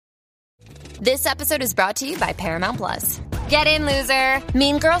This episode is brought to you by Paramount Plus. Get in, loser!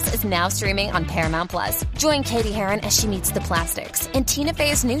 Mean Girls is now streaming on Paramount Plus. Join Katie Heron as she meets the plastics in Tina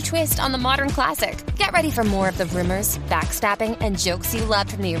Fey's new twist on the modern classic. Get ready for more of the rumors, backstabbing, and jokes you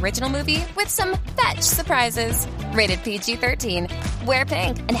loved from the original movie with some fetch surprises. Rated PG-13. Wear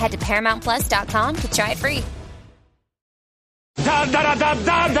pink and head to ParamountPlus.com to try it free. Da da da da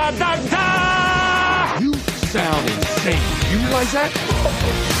da da da da! You sound insane. You realize that?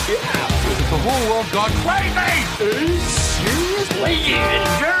 Yeah. The whole world gone crazy. Seriously?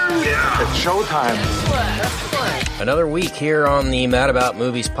 Yeah. It's showtime. Another week here on the Mad About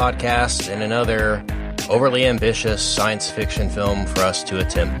Movies podcast, and another overly ambitious science fiction film for us to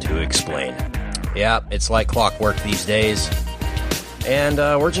attempt to explain. Yeah, it's like clockwork these days, and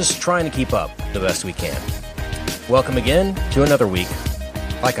we're just trying to keep up the best we can. Welcome again to another week,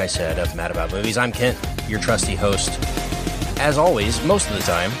 like I said, of Mad About Movies. I'm Kent, your trusty host, as always, most of the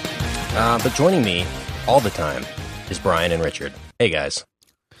time. But joining me all the time is Brian and Richard. Hey, guys.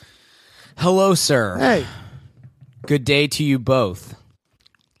 Hello, sir. Hey. Good day to you both.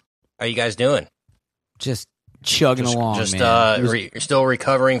 How you guys doing? Just chugging along, just, man. You're still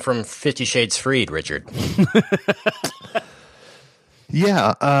recovering from 50 Shades Freed, Richard.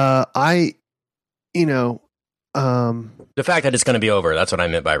 Yeah, The fact that it's going to be over, that's what I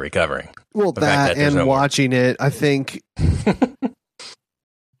meant by recovering. well, The fact that there's and no more. watching it, I think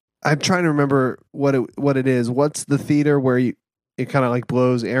I'm trying to remember what it is. What's the theater where it kind of like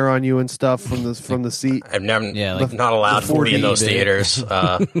blows air on you and stuff from the seat? I've never, Yeah, like not allowed the to be in 4D those bit. theaters.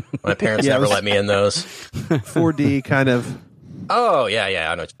 My parents Yeah, it never was- let me in those. 4D kind of. Oh, yeah,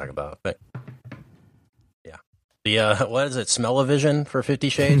 I know what you're talking about. But, yeah. The, what is it, Smell-O-Vision for 50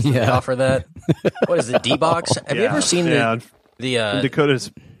 Shades? Did they Yeah. offer that? What is it, D-Box? Have you ever seen the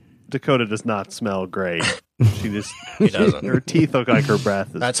Dakota does not smell great. She just She doesn't. her teeth look like her breath.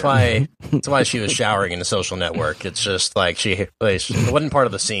 That's why she was showering in the Social Network. It's just like it wasn't part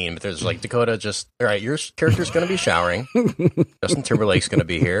of the scene, but there's like Dakota just, all right, your character's going to be showering. Justin Timberlake's going to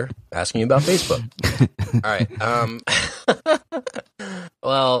be here asking you about Facebook. All right.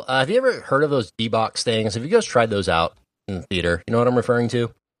 Well, have you ever heard of those D-Box things? Have you guys tried those out in the theater? You know what I'm referring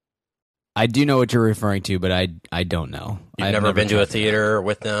to? I do know what you're referring to, but I don't know. You've I've never been to a tried theater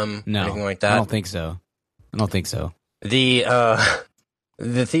with them? No, Anything like I that? don't think so.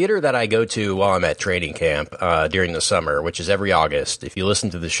 The theater that I go to while I'm at training camp during the summer, which is every August. If you listen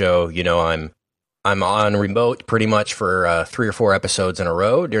to the show, you know I'm on remote pretty much for 3 or 4 episodes in a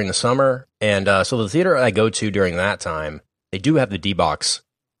row during the summer, and so the theater I go to during that time, they do have the D-Box,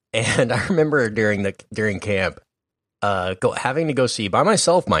 and I remember during camp having to go see by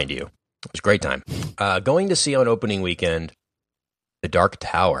myself, mind you. It was a great time. Going to see on opening weekend, The Dark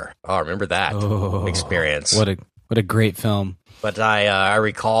Tower. Oh, I remember that experience. What a great film. But I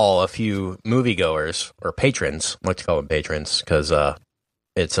recall a few moviegoers, or patrons, I like to call them patrons, because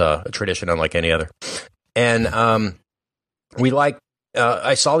it's a tradition unlike any other. And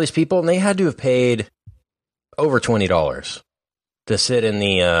I saw these people, and they had to have paid over $20 to sit in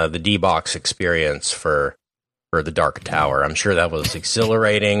the D-Box experience for The Dark Tower. I'm sure that was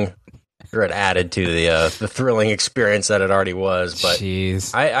exhilarating. Sure, it added to the thrilling experience that it already was. But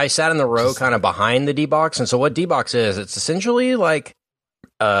Jeez. I sat in the row kind of behind the D-Box, and so what D-Box is, it's essentially like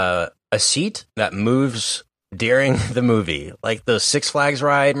a seat that moves during the movie, like the Six Flags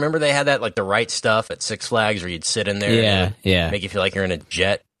ride. Remember they had that, like the right stuff at Six Flags, where you'd sit in there, and Yeah. make you feel like you're in a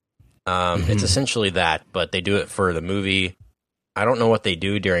jet. It's essentially that, but they do it for the movie. I don't know what they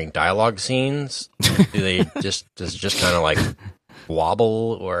do during dialogue scenes. Do they just kind of like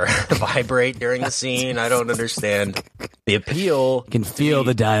wobble or vibrate during the scene? I don't understand the appeal. You can feel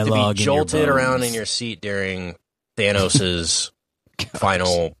the dialogue. To be in your jolted around bones. in your seat during Thanos's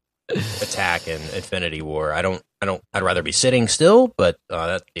final attack in Infinity War. I'd rather be sitting still, but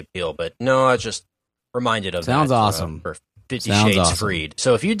that's the appeal. But no, I was just reminded of Sounds that. awesome. For 50 Sounds Shades awesome. Freed.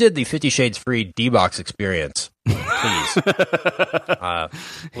 So if you did the 50 Shades Freed D-Box experience, please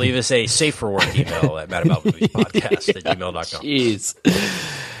leave us a safe for work email at madaboutmoviespodcast@gmail.com. Jeez.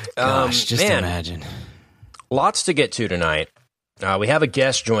 Gosh, just man, imagine. Lots to get to tonight. We have a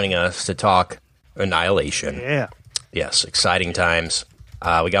guest joining us to talk Annihilation. Yeah. Yes, exciting times.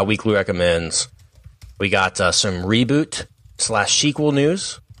 We got weekly recommends. We got some reboot/sequel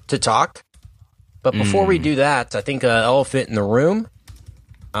news to talk. But before we do that, I think elephant in the room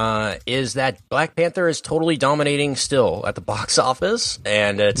is that Black Panther is totally dominating still at the box office,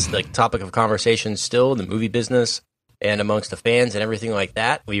 and it's the topic of conversation still in the movie business and amongst the fans and everything like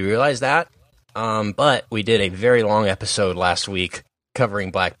that. We realize that. But we did a very long episode last week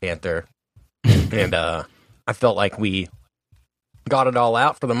covering Black Panther, and I felt like we got it all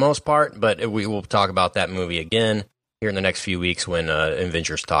out for the most part, but we will talk about that movie again here in the next few weeks when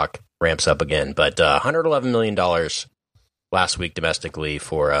Avengers talk ramps up again. But $111 million last week domestically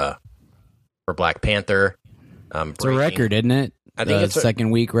for Black Panther. It's a record, isn't it? I think it's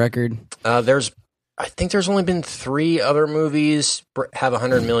second week record. I think there's only been 3 other movies have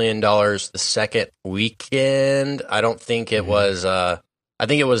 $100 million the second weekend. I don't think it was. I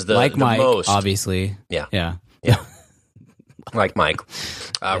think it was the Mike, most. Obviously, Yeah. Like Mike.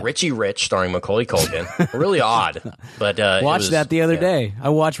 Richie Rich, starring Macaulay Culkin. Really odd, but watched that the other day. I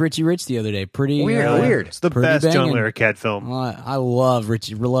watched Richie Rich the other day. Pretty weird. It's the best banging. John Larroquette film. I love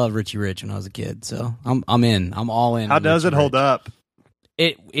Richie Rich when I was a kid, so I'm in. I'm all in. How does it hold up?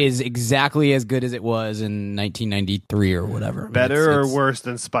 It is exactly as good as it was in 1993 or whatever. Better or worse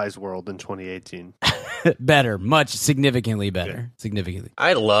than Spice World in 2018? Better, significantly better. Okay. Significantly.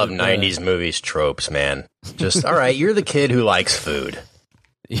 I love 90s movies tropes, man. Just, all right, you're the kid who likes food.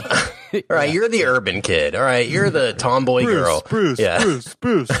 All right, you're the urban kid. All right, you're the tomboy girl. Bruce.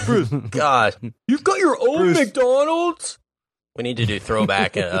 God, you've got your own McDonald's? We need to do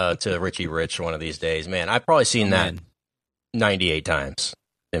throwback to Richie Rich one of these days. Man, I've probably seen that 98 times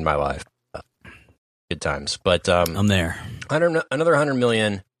in my life. Good times. But I'm there. Another $100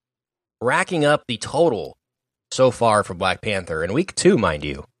 million, racking up the total so far for Black Panther in week 2, mind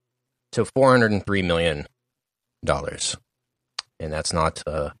you, to $403 million. And that's not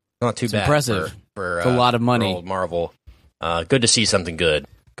too bad. Impressive. For a lot of money. For old Marvel. Good to see something good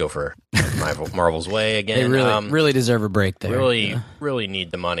go for Marvel's way again. They really deserve a break there. Really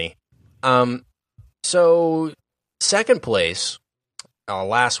need the money. So second place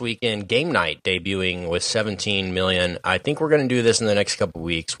last weekend, Game Night debuting with 17 million. I think we're going to do this in the next couple of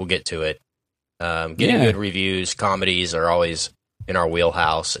weeks. We'll get to it. Getting good reviews, comedies are always in our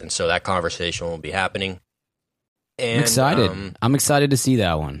wheelhouse, and so that conversation will be happening. And, I'm excited. I'm excited to see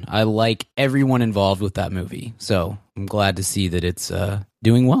that one. I like everyone involved with that movie, so I'm glad to see that it's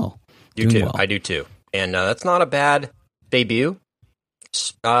doing well. I do too. And that's not a bad debut.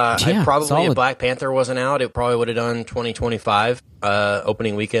 If Black Panther wasn't out, it probably would have done 2025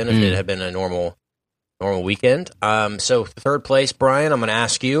 opening weekend if it had been a normal weekend. So third place, Brian, I'm going to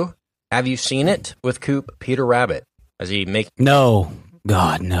ask you: have you seen it with Coop Peter Rabbit? Does he make? No,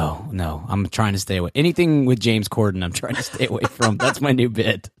 God, no. I'm trying to stay away. Anything with James Corden, I'm trying to stay away from. That's my new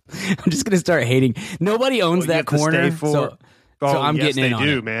bit. I'm just going to start hating. Nobody owns that corner, so I'm getting in on it.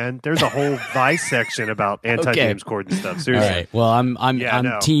 They do, man. There's a whole Vice section about anti-James Corden stuff. Seriously. All right. Well,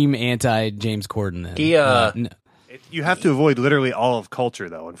 I'm team anti-James Corden then. You have to avoid literally all of culture,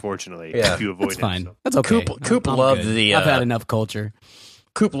 though. Unfortunately, if you avoid that's fine. So. That's okay. Coop loved the. I've had enough culture.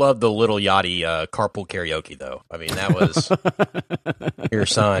 Coop loved the Little Yachty carpool karaoke, though. I mean, that was your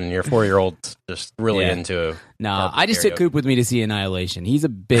son, your 4-year-old, just really into. No, I just took Coop with me to see Annihilation. He's a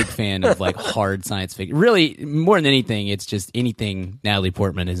big fan of like hard science fiction. Really, more than anything, it's just anything Natalie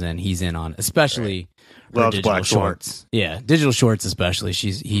Portman is in, he's in on, especially her loves digital Black shorts. Yeah, digital shorts especially.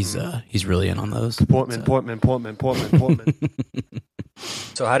 He's really in on those. Portman.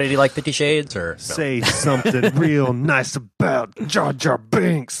 So how did he like 50 Shades? Or no? Say something real nice about Jar Jar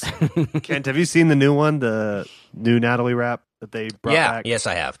Binks. Kent, have you seen the new one, the new Natalie rap that they brought back? Yes,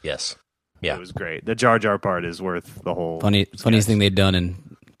 I have. Yes. Yeah. It was great. The Jar Jar part is worth the whole... Funniest thing they've done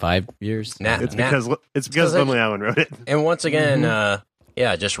in 5 years. It's because Lindley Allen wrote it. And once again,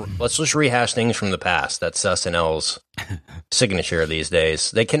 let's just rehash things from the past. That's SNL's signature these days.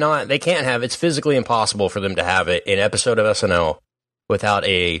 They can't have, it's physically impossible for them to have an episode of SNL without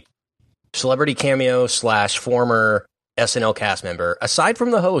a celebrity cameo / former SNL cast member, aside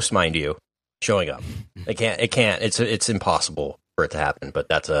from the host, mind you, showing up. It can't. It's impossible for it to happen. But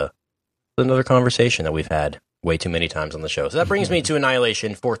that's another conversation that we've had way too many times on the show. So that brings me to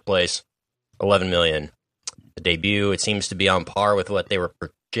Annihilation, fourth place, 11 million. The debut, it seems to be on par with what they were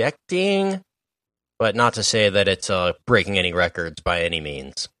projecting, but not to say that it's breaking any records by any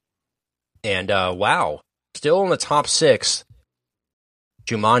means. And wow, still in the top 6.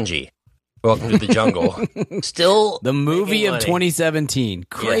 Jumanji, Welcome to the Jungle. Still the movie of 2017.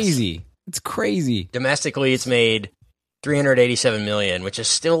 Crazy. Yes. It's crazy. Domestically, it's made $387 million, which is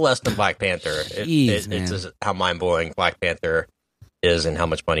still less than Black Panther. It's just how mind-blowing Black Panther is and how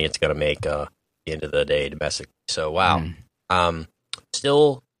much money it's going to make at the end of the day domestically. So, wow.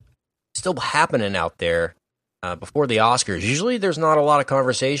 Still happening out there before the Oscars. Usually there's not a lot of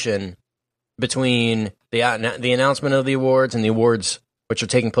conversation between the announcement of the awards and the awards which are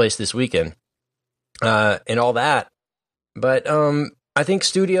taking place this weekend, and all that. But I think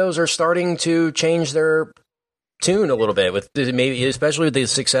studios are starting to change their tune a little bit with maybe, especially with the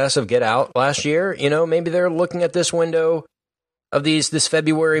success of Get Out last year. You know, maybe they're looking at this window this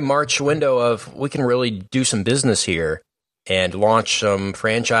February, March window of we can really do some business here and launch some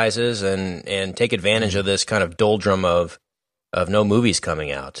franchises and take advantage of this kind of doldrum of no movies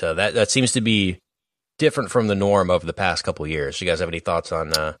coming out. That seems to be different from the norm of the past couple of years. You guys have any thoughts on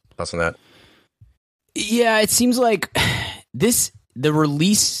that? Yeah, it seems like the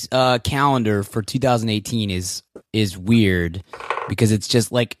release calendar for 2018 is weird because it's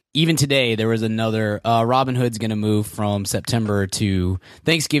just like even today there was another Robin Hood's going to move from September to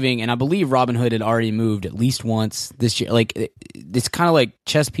Thanksgiving, and I believe Robin Hood had already moved at least once this year. Like it's kind of like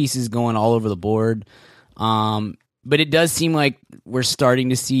chess pieces going all over the board, but it does seem like we're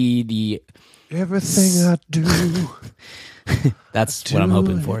starting to see the everything I do. That's what I'm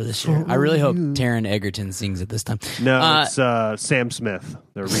hoping for this year. I really hope Taron Egerton sings it this time. No, it's Sam Smith.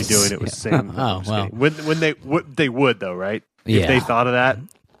 They're redoing it with Sam. Oh, well. When they would though, right? Yeah. If they thought of that,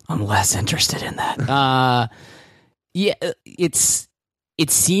 I'm less interested in that. Yeah, it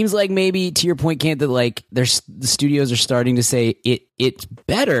seems like maybe to your point, Kent, that like the studios are starting to say it's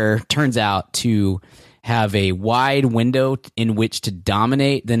better. Turns out to have a wide window in which to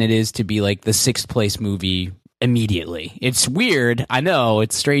dominate than it is to be like the 6th place movie immediately. It's weird. I know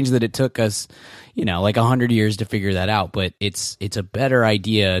it's strange that it took us, like 100 years to figure that out, but it's a better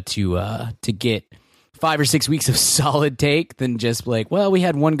idea to get 5 or 6 weeks of solid take than just like, well, we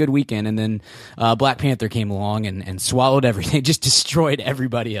had one good weekend and then Black Panther came along and swallowed everything, just destroyed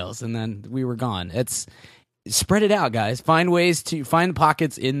everybody else, and then we were gone. It's spread it out, guys. Find ways to find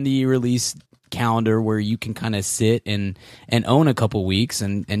pockets in the release calendar where you can kind of sit and own a couple weeks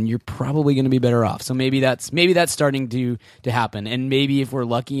and you're probably going to be better off. So maybe that's starting to happen. And maybe if we're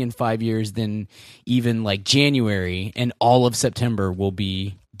lucky in 5 years, then even like January and all of September will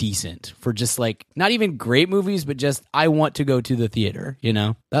be decent for just like not even great movies, but just I want to go to the theater,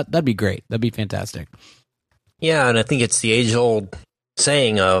 that'd be great. That'd be fantastic. Yeah. And I think it's the age old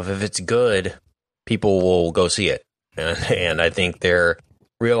saying of if it's good, people will go see it. And I think they're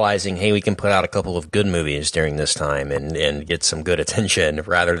realizing, hey, we can put out a couple of good movies during this time and get some good attention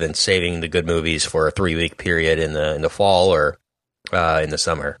rather than saving the good movies for a 3-week period in the fall or in the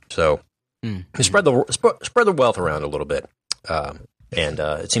summer. So spread the wealth around a little bit, and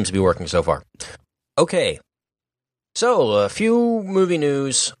it seems to be working so far. Okay, so a few movie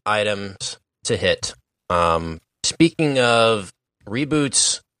news items to hit. Speaking of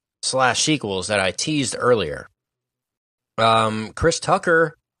reboots / sequels that I teased earlier. Chris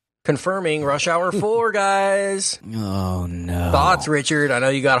Tucker confirming Rush Hour 4, guys. Oh, no. Thoughts, Richard? I know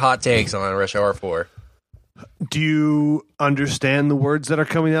you got hot takes on Rush Hour 4. Do you understand the words that are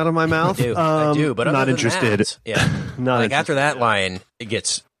coming out of my mouth? I do, but not interested. That, yeah, not like interested. After that line, it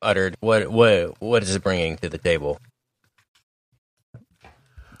gets uttered. What is it bringing to the table?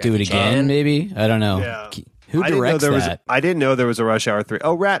 Do it again, maybe? I don't know. Yeah. Who directs that? I didn't know there was a Rush Hour 3.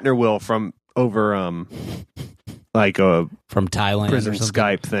 Oh, Ratner will from over like a from Thailand prison or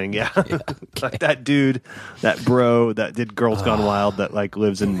Skype thing, yeah. Like that dude, that bro that did Girls Gone Wild that like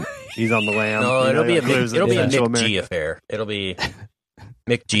lives in he's on the lam. No, it'll be a Central Mick G affair. It'll be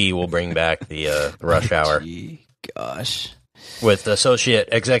Mick G will bring back the Rush Hour. Gosh, with associate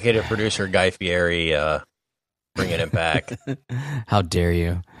executive producer Guy Fieri bringing it back. How dare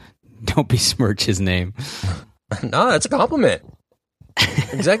you? Don't besmirch his name. No, that's a compliment.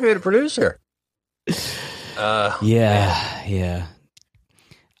 Executive producer. Yeah.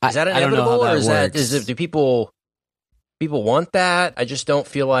 Is that inevitable, or do people want that? I just don't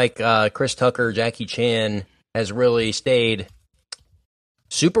feel like Chris Tucker, Jackie Chan has really stayed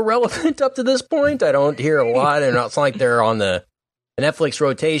super relevant up to this point. I don't hear a lot, and it's not like they're on the Netflix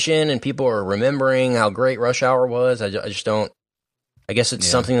rotation and people are remembering how great Rush Hour was. I just don't. I guess it's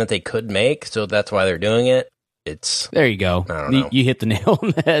something that they could make, so that's why they're doing it. There you go. I don't know. You hit the nail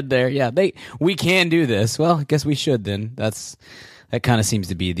on the head there. Yeah, we can do this. Well, I guess we should then. That kind of seems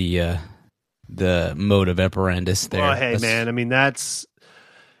to be the mode of operandus there. Well, hey, man. I mean,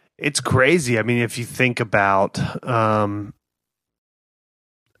 it's crazy. I mean, if you think about,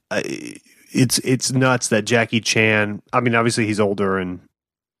 it's nuts that Jackie Chan. I mean, obviously he's older and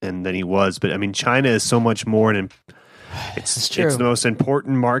than he was, but I mean, China is so much more it's the most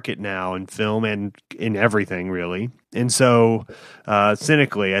important market now in film and in everything, really. And so,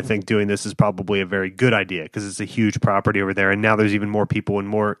 cynically, I think doing this is probably a very good idea because it's a huge property over there, and now there's even more people and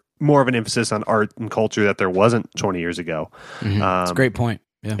more of an emphasis on art and culture that there wasn't 20 years ago. Mm-hmm. That's a great point.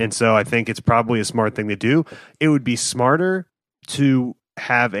 Yeah. And so, I think it's probably a smart thing to do. It would be smarter to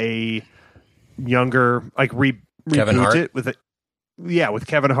have a younger, like Kevin Hart it with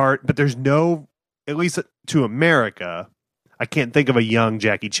Kevin Hart, but there's no. At least to America, I can't think of a young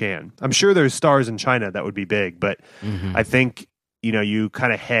Jackie Chan. I'm sure there's stars in China that would be big, but I think you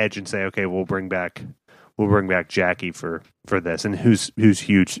kind of hedge and say, okay, we'll bring back Jackie for this, and who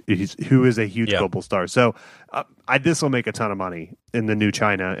is a huge global star. So this will make a ton of money in the new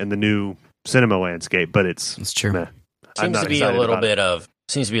China and the new cinema landscape, but it's true. Meh. Seems to be a little bit of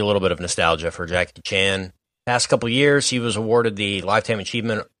nostalgia for Jackie Chan. Past couple years, he was awarded the Lifetime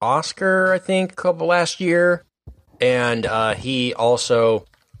Achievement Oscar, I think, last year, and he also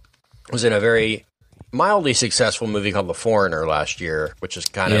was in a very mildly successful movie called The Foreigner last year, which is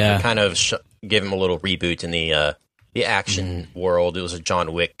kind of give him a little reboot in the action world. It was a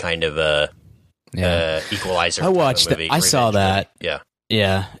John Wick kind of equalizer. I watched movie, I saw that. Movie.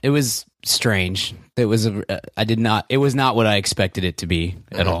 Yeah. It was strange. It was it was not what I expected it to be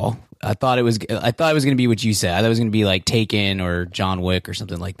at all. I thought it was going to be what you said. I thought it was going to be like Taken or John Wick or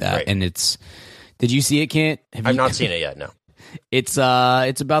something like that. Right. And did you see it, Kent? I've not seen it yet. No. It's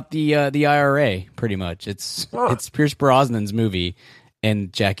about the IRA pretty much. It's Pierce Brosnan's movie,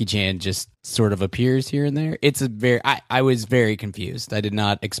 and Jackie Chan just sort of appears here and there. It's I was very confused. I did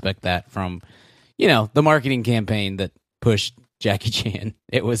not expect that from the marketing campaign that pushed Jackie Chan.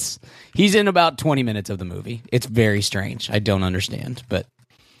 He's in about 20 minutes of the movie. It's very strange. I don't understand, but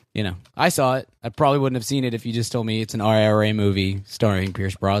I saw it. I probably wouldn't have seen it if you just told me it's an IRA movie starring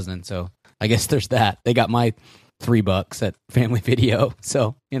Pierce Brosnan. So I guess there's that. They got my $3 at Family Video.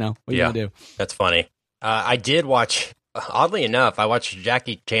 So, what are you going to do? That's funny. I did watch, oddly enough, I watched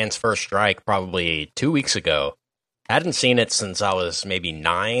Jackie Chan's First Strike probably 2 weeks ago. Hadn't seen it since I was maybe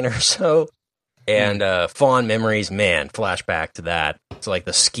 9 or so. And fond memories, man, flashback to that. It's like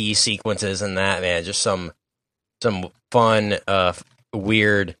the ski sequences and that, man, just some fun,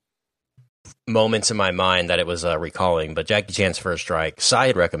 weird moments in my mind that it was recalling. But Jackie Chan's First Strike,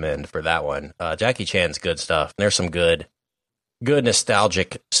 side recommend for that one. Jackie Chan's good stuff. There's some good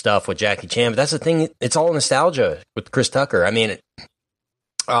nostalgic stuff with Jackie Chan, but that's the thing, it's all nostalgia with Chris Tucker. I mean,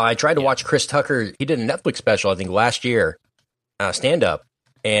 I tried to watch Chris Tucker. He did a Netflix special, I think, last year, stand-up,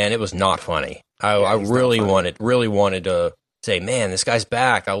 and it was not funny. I really wanted to say, man, this guy's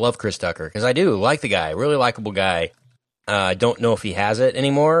back. I love Chris Tucker, because I do like the guy, really likable guy. I don't know if he has it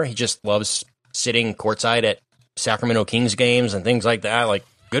anymore. He just loves sitting courtside at Sacramento Kings games and things like that. Like,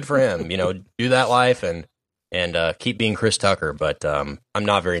 good for him, do that life and keep being Chris Tucker. But I'm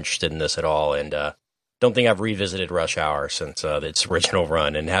not very interested in this at all, and don't think I've revisited Rush Hour since its original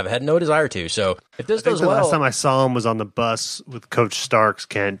run, and have had no desire to. So if this does well, last time I saw him was on the bus with Coach Starks,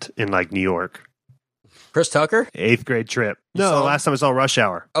 Kent, in New York. Chris Tucker? 8th grade trip. No, the last time I saw Rush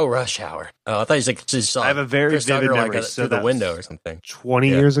Hour. Oh, Rush Hour. Oh, I thought you just saw. I have a very Chris vivid Tucker, memory. Through the window or something. 20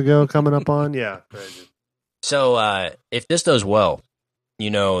 years ago, coming up on. Yeah. So if this does well,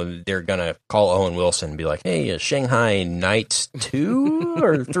 they're gonna call Owen Wilson and be like, "Hey, Shanghai Nights 2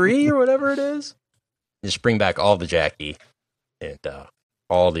 or 3 or whatever it is." Just bring back all the Jackie and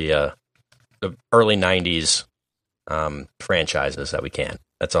all the early '90s franchises that we can.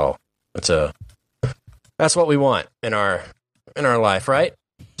 That's all. That's what we want in our life, right?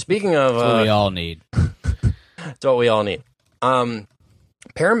 Speaking of, that's what we all need. That's what we all need.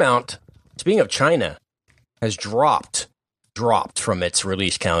 Paramount, speaking of China, has dropped from its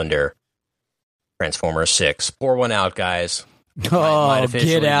release calendar Transformers 6. Pour one out, guys. Might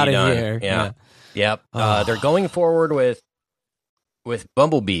get out of here. Yeah. Yep. They're going forward with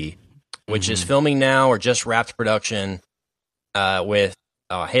Bumblebee, which is filming now or just wrapped production with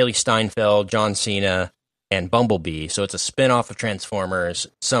Haley Steinfeld, John Cena, and Bumblebee. So it's a spin-off of Transformers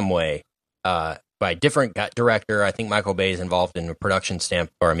some way by a different director. I think Michael Bay is involved in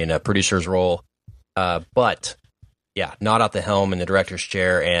a producer's role. But yeah, not at the helm in the director's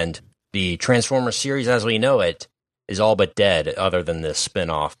chair, and the Transformers series as we know it is all but dead other than this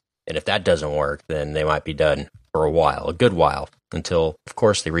spin-off. And if that doesn't work, then they might be done for a good while, until, of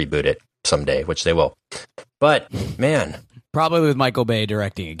course, they reboot it someday, which they will. But, man. Probably with Michael Bay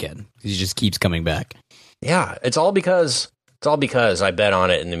directing again. He just keeps coming back. Yeah, it's all because I bet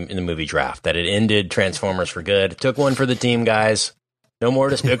on it in the movie draft, that it ended Transformers for good. It took one for the team, guys. No more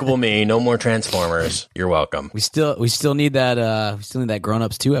Despicable Me. No more Transformers. You're welcome. We still need that Grown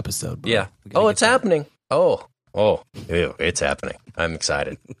Ups 2 episode. Bro. Yeah. Oh, it's happening. Oh, ew, it's happening. I'm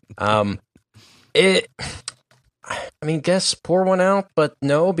excited. Guess pour one out, but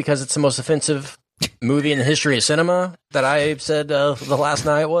no, because it's the most offensive movie in the history of cinema that I said the last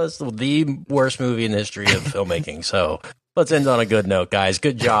night was the worst movie in the history of filmmaking. So let's end on a good note, guys.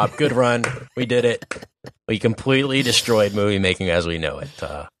 Good job. Good run. We did it. We completely destroyed movie making as we know it.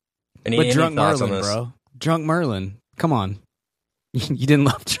 Any Drunk thoughts Merlin, on this? bro. Drunk Merlin. Come on. You didn't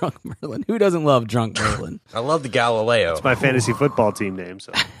love Drunk Merlin. Who doesn't love Drunk Merlin? I love the Galileo. It's my fantasy football team name.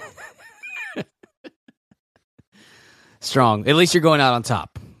 So Strong. At least you're going out on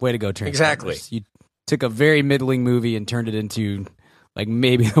top. Way to go, Transformers. Exactly. You took a very middling movie and turned it into like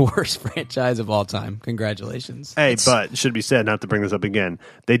maybe the worst franchise of all time. Congratulations. Hey, but it should be said, not to bring this up again,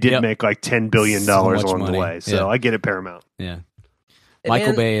 they did make like $10 billion along the way. So I get it, Paramount. Yeah.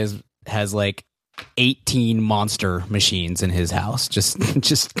 Michael Bay has like 18 monster machines in his house. Just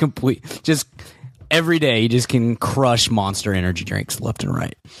every day he just can crush Monster energy drinks left and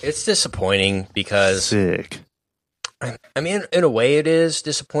right. It's disappointing because sick. I mean, in a way it is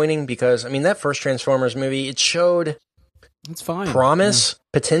disappointing because, I mean, that first Transformers movie, it showed it's fine. Promise,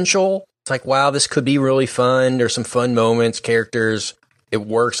 potential. It's like, wow, this could be really fun. There's some fun moments, characters. It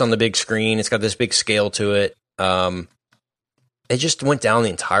works on the big screen. It's got this big scale to it. It just went down the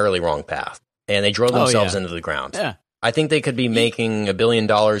entirely wrong path, and they drove themselves into the ground. Yeah. I think they could be making $1 billion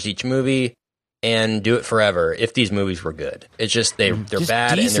each movie and do it forever if these movies were good. It's just they're just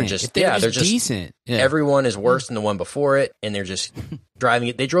bad decent. and they're just they're just decent. Yeah. Everyone is worse than the one before it, and they're just driving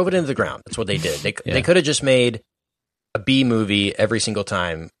it. They drove it into the ground. That's what they did. They could have just made a B movie every single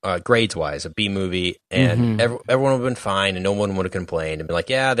time, grades wise, a B movie, and everyone would have been fine, and no one would have complained and been like,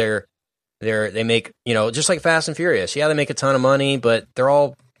 yeah, they make, just like Fast and Furious. Yeah, they make a ton of money, but they're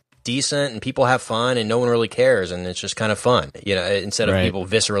all decent and people have fun and no one really cares, and it's just kind of fun, instead of people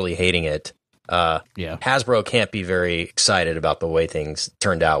viscerally hating it. Hasbro can't be very excited about the way things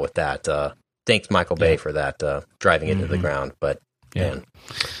turned out with that. Thanks Michael Bay for that, driving it into the ground. But man,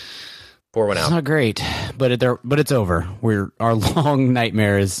 pour one out. It's not great, but it's over. Our long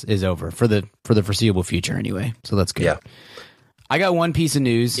nightmare is over for the foreseeable future anyway. So that's good. Yeah. I got one piece of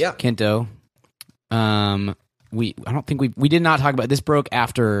news, Kento. I don't think we did not talk about this. Broke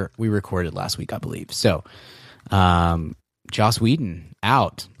after we recorded last week, I believe. So, Joss Whedon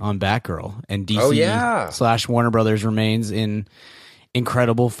out on Batgirl, and DC / Warner Brothers remains in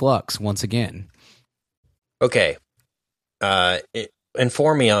incredible flux once again. Okay,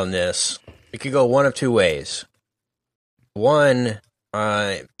 inform me on this. It could go one of two ways. One,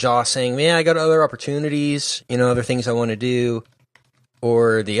 Joss saying, "Man, I got other opportunities. Other things I want to do."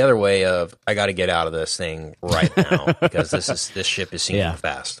 Or the other way of, I got to get out of this thing right now because this ship is sinking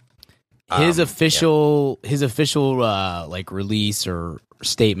fast. His official like release or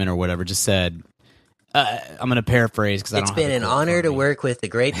statement or whatever just said, I'm going to paraphrase because it's been an honor to work with the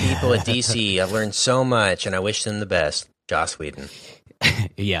great people at DC. I've learned so much, and I wish them the best. Joss Whedon.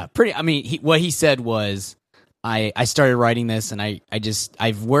 Yeah, pretty. I mean, what he said was, I started writing this, and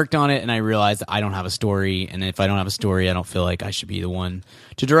I've worked on it, and I realized that I don't have a story, and if I don't have a story, I don't feel like I should be the one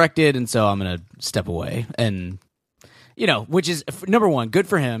to direct it, and so I'm going to step away. And which is number one, good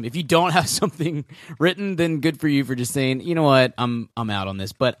for him. If you don't have something written, then good for you for just saying, you know what, I'm out on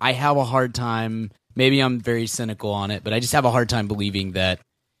this. But I have a hard time. Maybe I'm very cynical on it, but I just have a hard time believing that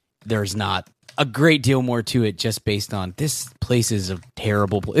there's not a great deal more to it just based on this place is a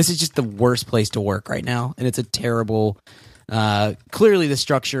terrible place. This is just the worst place to work right now, and it's a terrible. Clearly, the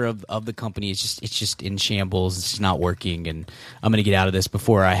structure of the company is just in shambles. It's just not working, and I'm going to get out of this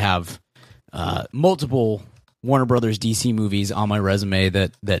before I have multiple Warner Brothers DC movies on my resume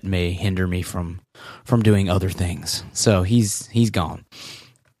that may hinder me from doing other things. So he's gone,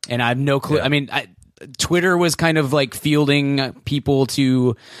 and I have no clue. Yeah. I mean, Twitter was kind of like fielding people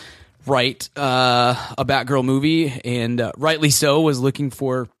to write a Batgirl movie, and rightly so, was looking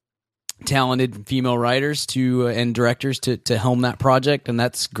for talented female writers and directors to helm that project, and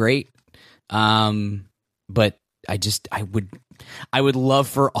that's great. But I would love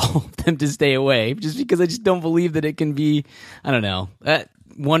for all of them to stay away, just because I just don't believe that it can be. I don't know.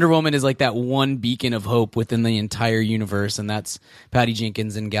 Wonder Woman is like that one beacon of hope within the entire universe, and that's Patty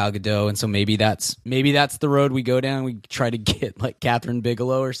Jenkins and Gal Gadot. And so maybe that's the road we go down. We try to get like Catherine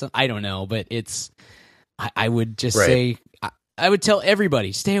Bigelow or something. I don't know, but I would just say, I would tell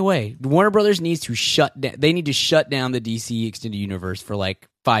everybody, stay away. Warner Brothers needs to shut down. They need to shut down the DC Extended Universe for like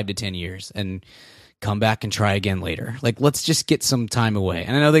 5 to 10 years and come back and try again later. Like, let's just get some time away.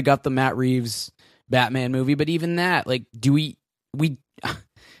 And I know they got the Matt Reeves Batman movie, but even that, like, do we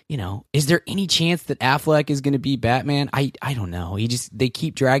is there any chance that Affleck is going to be Batman? I don't know. They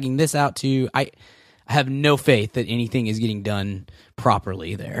keep dragging this out too. I have no faith that anything is getting done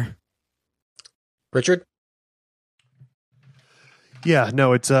properly there. Richard? Yeah,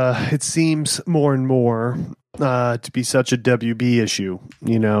 no, it seems more and more to be such a WB issue,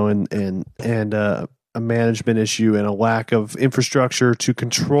 and a management issue and a lack of infrastructure to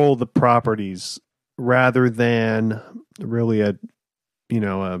control the properties rather than really a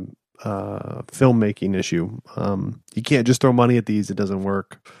filmmaking issue. You can't just throw money at these; it doesn't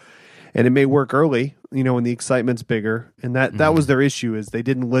work. And it may work early, when the excitement's bigger. And that was their issue, is they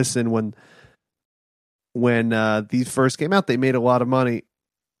didn't listen when when these first came out, they made a lot of money,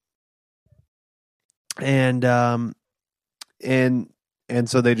 and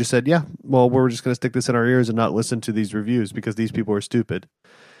so they just said, yeah, well, we're just going to stick this in our ears and not listen to these reviews because these people are stupid.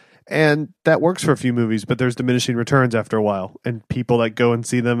 And that works for a few movies, but there's diminishing returns after a while. And people that go and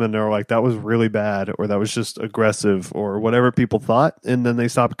see them and they're like, that was really bad, or that was just aggressive, or whatever people thought. And then they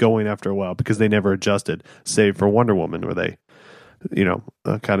stop going after a while because they never adjusted, save for Wonder Woman, where they,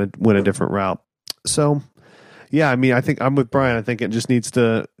 kind of went a different route. So, yeah, I mean, I think I'm with Brian. I think it just needs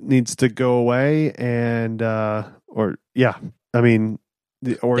to go away, and they got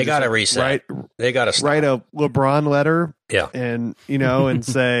to reset. They got to write a LeBron letter, yeah, and and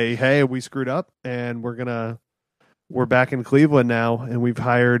say, hey, we screwed up, and we're back in Cleveland now, and we've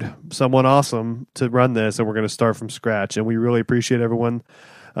hired someone awesome to run this, and we're going to start from scratch, and we really appreciate everyone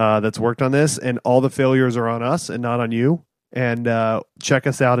that's worked on this, and all the failures are on us and not on you. And check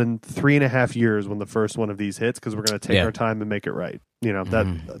us out in 3.5 years when the first one of these hits, because we're going to take our time and make it right.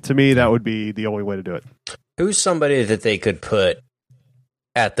 That to me, that would be the only way to do it. Who's somebody that they could put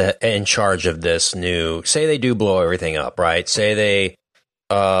in charge of this new? Say they do blow everything up, right? Say they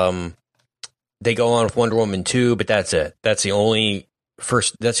go on with Wonder Woman 2, but that's it. That's the only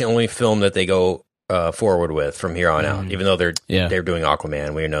film that they go forward with from here on out. Even though they're doing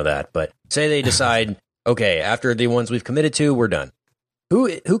Aquaman, we know that. But say they decide. Okay, after the ones we've committed to, we're done.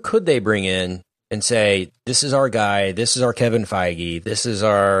 Who could they bring in and say, this is our guy, this is our Kevin Feige, this is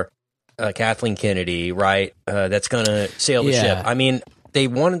our Kathleen Kennedy, right? That's going to sail the ship. I mean,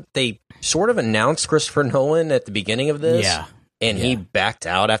 they sort of announced Christopher Nolan at the beginning of this, and he backed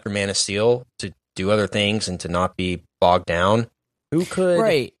out after Man of Steel to do other things and to not be bogged down. Who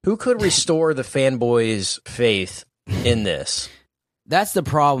could restore the fanboys' faith in this? That's the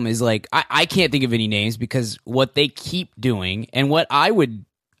problem, is like I can't think of any names, because what they keep doing and what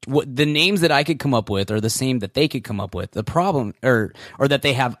the names that I could come up with are the same that they could come up with. The problem, or that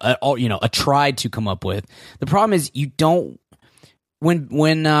they have tried to come up with. The problem is you don't.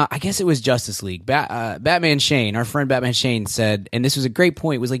 When I guess it was Justice League, Batman Shane, our friend Batman Shane said, and this was a great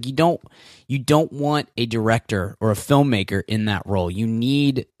point, was like, you don't want a director or a filmmaker in that role. You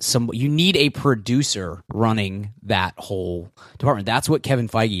need a producer running that whole department. That's what Kevin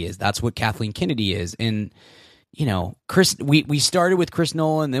Feige is. That's what Kathleen Kennedy is. And Chris, we started with Chris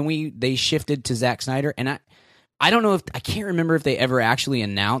Nolan, then they shifted to Zack Snyder, and I don't know I can't remember if they ever actually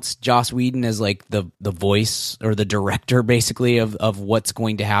announced Joss Whedon as like the voice or the director, basically, of what's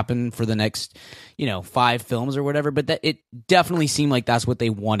going to happen for the next 5 films or whatever. But that it definitely seemed like that's what they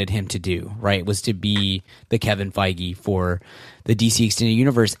wanted him to do, right? Was to be the Kevin Feige for the DC Extended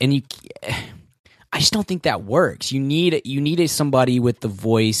Universe, and I just don't think that works. You need somebody with the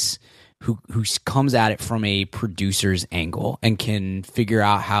voice who comes at it from a producer's angle and can figure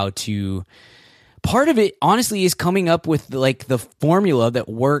out how to. Part of it, honestly, is coming up with like the formula that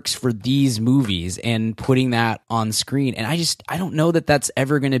works for these movies and putting that on screen. And I don't know that that's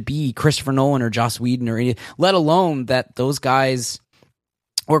ever going to be Christopher Nolan or Joss Whedon or any, let alone that those guys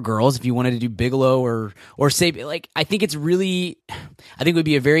or girls, if you wanted to do Bigelow or say, like, I think it would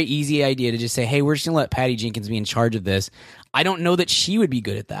be a very easy idea to just say, hey, we're just going to let Patty Jenkins be in charge of this. I don't know that she would be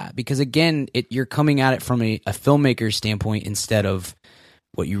good at that, because again, you're coming at it from a filmmaker's standpoint instead of.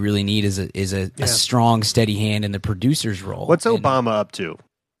 What you really need is a strong, steady hand in the producer's role. What's Obama up to?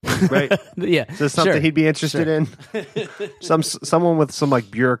 Right? Yeah. Is this something he'd be interested in? Someone with some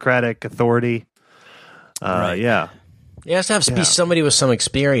like bureaucratic authority. Right. Yeah. It has to have to be somebody with some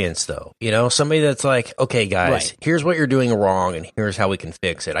experience, though. Somebody that's like, okay, guys, here's what you're doing wrong, and here's how we can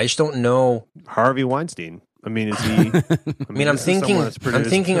fix it. I just don't know. Harvey Weinstein. I mean, is he? I'm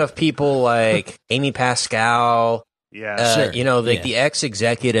thinking of people like Amy Pascal. Yeah, the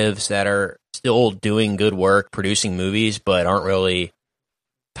ex-executives that are still doing good work, producing movies, but aren't really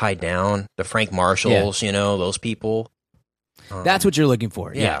tied down. The Frank Marshalls, those people. That's what you're looking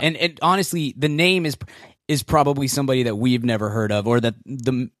for. Yeah. And honestly, the name is probably somebody that we've never heard of, or that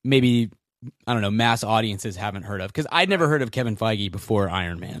mass audiences haven't heard of. Because I'd never heard of Kevin Feige before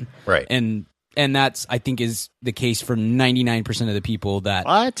Iron Man. Right. And that's, I think, is the case for 99% of the people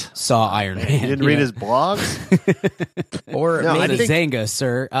that saw Iron Man. You didn't read his blogs? Or maybe Zanga,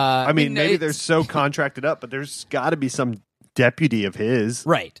 sir. Maybe they're so contracted up, but there's got to be some deputy of his.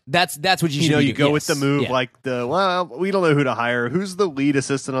 Right. That's what you should do. You go with the move like we don't know who to hire. Who's the lead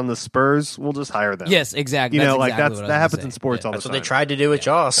assistant on the Spurs? We'll just hire them. Yes, exactly. That happens in sports all the time. That's what they tried to do with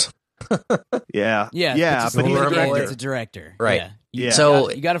Joss. Yeah. But he's a director. Right. Yeah. So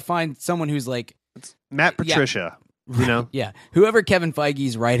you got to find someone who's like Matt Patricia. Yeah. Whoever Kevin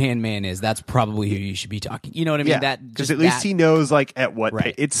Feige's right-hand man is, that's probably who you should be talking. You know what I mean? Yeah. Because at least he knows like at what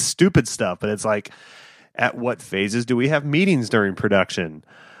it's stupid stuff, but it's like At what phases do we have meetings during production?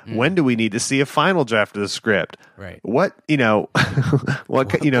 When do we need to see a final draft of the script? Right. What, just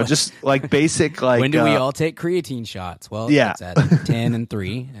like basic, like. When do we all take creatine shots? Well, it's at 10 and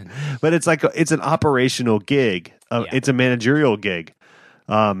 3. But it's like, it's an operational gig. It's a managerial gig.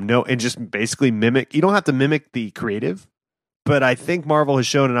 And just basically mimic. You don't have to mimic the creative, but I think Marvel has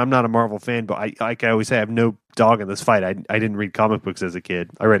shown, and I'm not a Marvel fan, but like I always say, I have no dog in this fight. I didn't read comic books as a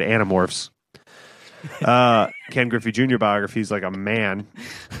kid. I read Animorphs. Ken Griffey Jr. biography is like a man,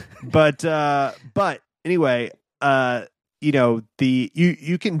 but anyway,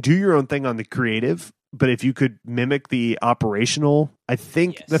 you can do your own thing on the creative, but if you could mimic the operational, I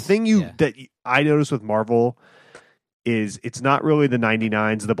think the thing that I noticed with Marvel is it's not really the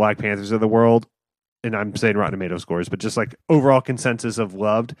 99s, the Black Panthers of the world, and I'm saying Rotten Tomato scores, but just like overall consensus of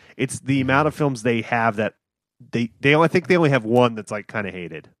loved. It's the amount of films they have that they only have one that's like kind of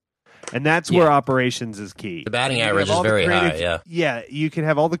hated. And that's where operations is key. The batting average is very high, yeah. Yeah, you can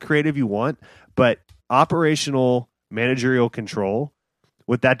have all the creative you want, but operational managerial control,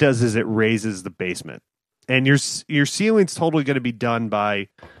 what that does is it raises the basement. And your ceiling's totally going to be done by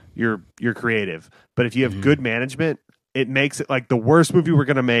your creative. But if you have good management, it makes it like the worst movie we're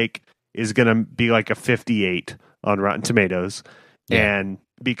going to make is going to be like a 58 on Rotten Tomatoes and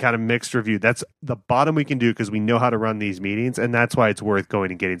be kind of mixed review. That's the bottom we can do because we know how to run these meetings, and that's why it's worth going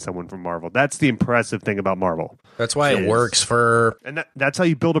and getting someone from Marvel. That's the impressive thing about Marvel. That's why it works for... And that's how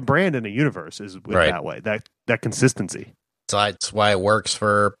you build a brand in a universe, is with that way, that consistency. So that's why it works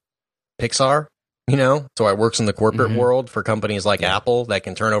for Pixar, so it works in the corporate world for companies like Apple that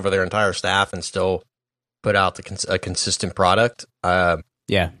can turn over their entire staff and still put out a consistent product. You're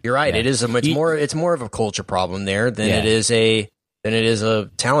right. It is it's more of a culture problem there than it is a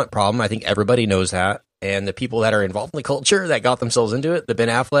talent problem. I think everybody knows that. And the people that are involved in the culture that got themselves into it, the Ben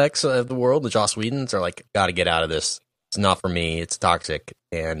Afflecks of the world, the Joss Whedons, are like, got to get out of this. It's not for me. It's toxic.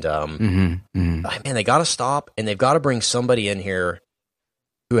 And man, they got to stop, and they've got to bring somebody in here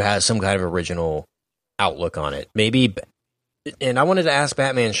who has some kind of original outlook on it. Maybe, and I wanted to ask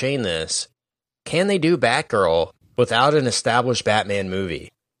Batman Shane this: can they do Batgirl without an established Batman movie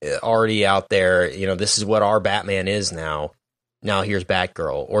already out there? This is what our Batman is now. Now here's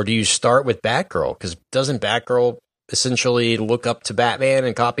Batgirl. Or do you start with Batgirl? Because doesn't Batgirl essentially look up to Batman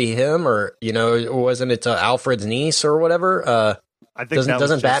and copy him? Or, wasn't it Alfred's niece or whatever? I think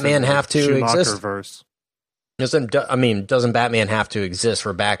doesn't Batman have to exist? Verse. Doesn't Batman have to exist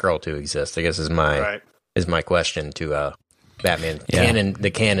for Batgirl to exist? I guess is my question to Batman.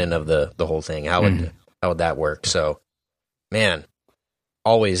 The canon of the whole thing. How would that work? So, man,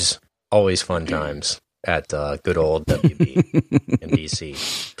 always fun times at good old WB in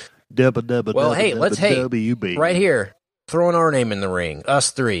DC. Well, hey, let's WB. Right here, throwing our name in the ring.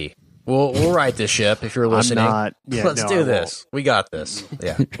 Us three. We'll right this ship if you're listening. Let's do this. We got this.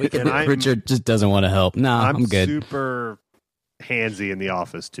 Yeah, we can. Richard just doesn't want to help. No, I'm good. Super handsy in the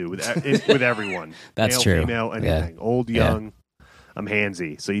office too with everyone. That's male, true. Female, anything, old, young. I'm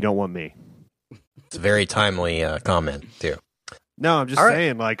handsy, so you don't want me. It's a very timely comment too. No, I'm just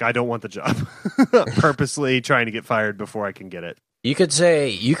saying, like, I don't want the job. Purposely trying to get fired before I can get it. You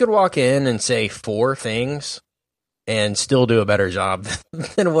could walk in and say 4 things and still do a better job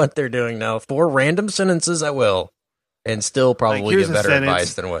than what they're doing now. 4 random sentences at will, and still probably get better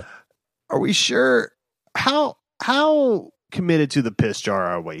advice than what. Are we sure? How committed to the piss jar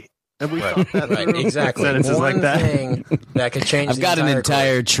are we? Have we thought that through? Exactly. Sentences One like that. thing that could change. I've got an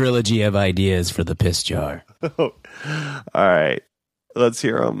entire trilogy of ideas for the piss jar. All right. Let's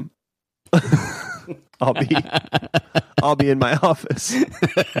hear them. I'll be in my office.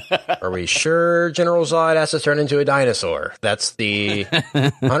 Are we sure General Zod has to turn into a dinosaur? That's the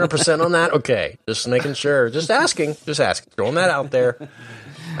 100% on that. Okay, just making sure. Just asking. Throwing that out there.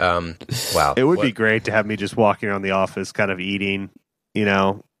 Wow, it would be great to have me just walking around the office, kind of eating,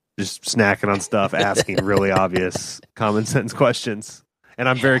 just snacking on stuff, asking really obvious common sense questions, and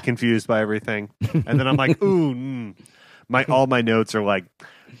I'm very confused by everything. And then I'm like, ooh. All my notes are like,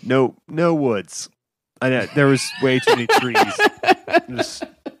 no woods. There was way too many trees.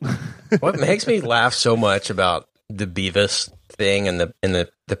 What makes me laugh so much about the Beavis thing and the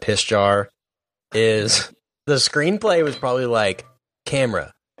piss jar is the screenplay was probably like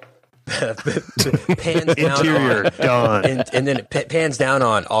camera pans down interior on, done, and then it pans down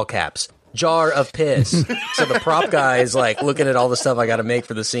on all caps jar of piss. So the prop guy is like looking at all the stuff I got to make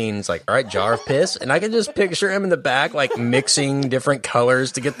for the scene. It's like, all right, jar of piss. And I can just picture him in the back, like mixing different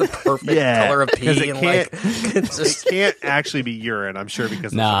colors to get the perfect color of pee. It can't actually be urine, I'm sure,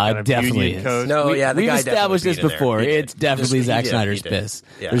 because it definitely is. Code. No, we've established this before. It's definitely Zack Snyder's piss.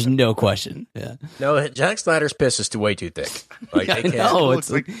 Yeah. There's no question. Yeah. No, Zack Snyder's piss is way too thick. Like, I know. It's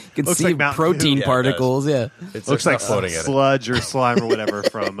like you can see protein particles. Yeah. It looks like sludge or slime or whatever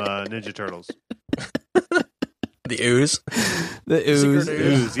from Ninja Turtles. The ooze. The ooze.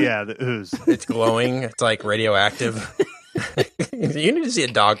 The ooze. It's glowing. It's like radioactive. You need to see a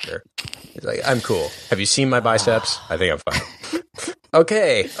doctor. He's like, I'm cool. Have you seen my biceps? I think I'm fine.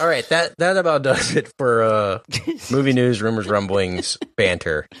 Okay. All right. That about does it for movie news, rumors, rumblings,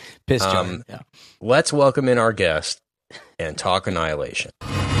 banter. Piss jar. Yeah. Let's welcome in our guest and talk Annihilation.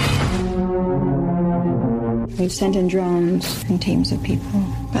 We've sent in drones and teams of people,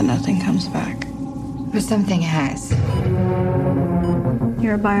 but nothing comes back. But something has.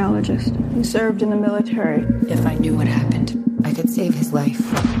 You're a biologist. You served in the military. If I knew what happened, I could save his life.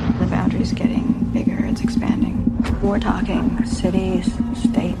 The boundary's getting bigger. It's expanding. We're talking cities,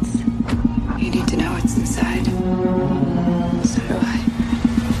 states. You need to know what's inside. So do I.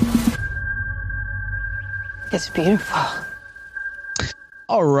 It's beautiful.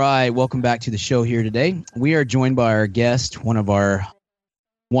 All right, welcome back to the show here today. We are joined by our guest, one of our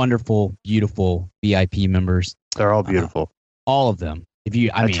wonderful, beautiful VIP members. They're all beautiful. All of them.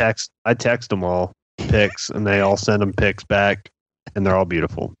 I text them all pics, and they all send them pics back, and they're all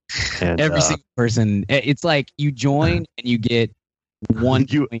beautiful. And every single person, it's like you join and you get one.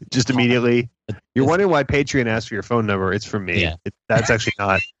 You just immediately. You're wondering why Patreon asks for your phone number. It's from me. Yeah. That's actually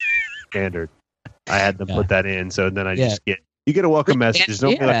not standard. I had them put that in, so then I just get. You get a welcome message.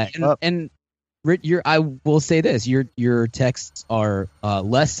 And I will say this: your texts are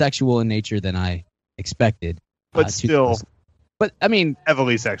less sexual in nature than I expected, but still. But I mean,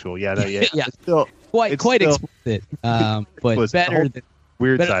 heavily sexual. Yeah. It's still quite explicit. But better than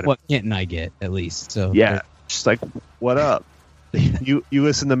weird better side than what Kent and I get, at least. So yeah, just like, what up? you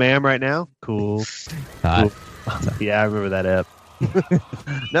listen to Ma'am right now? Cool. Yeah, I remember that app.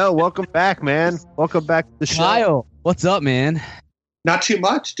 No, welcome back, man. Welcome back to the show. Kyle, what's up, man? Not too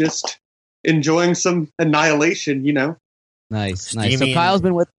much. Just enjoying some Annihilation, Nice. So Kyle's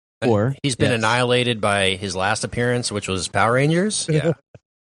been with us before. He's been annihilated by his last appearance, which was Power Rangers. Yeah.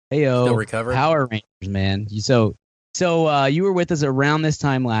 Heyo. Still recovered. Power Rangers, man. So you were with us around this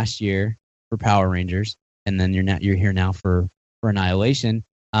time last year for Power Rangers, and then you're here now for Annihilation.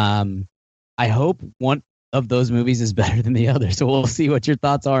 I hope one of those movies is better than the other, so we'll see what your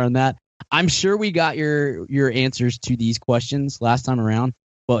thoughts are on that. I'm sure we got your answers to these questions last time around,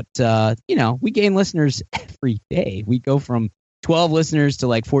 but we gain listeners every day. We go from 12 listeners to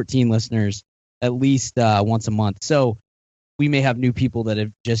like 14 listeners at least once a month. So we may have new people that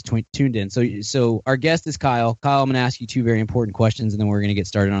have just tuned in. So our guest is Kyle. Kyle, I'm going to ask you two very important questions, and then we're going to get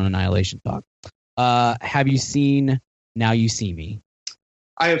started on Annihilation talk. Have you seen Now You See Me?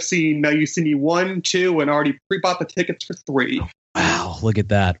 I have seen Now You See Me 1, 2, and already pre-bought the tickets for 3. Wow, look at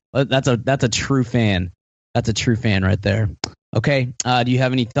that. That's a true fan. That's a true fan right there. Okay, do you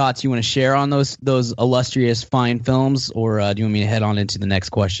have any thoughts you want to share on those illustrious, fine films, or do you want me to head on into the next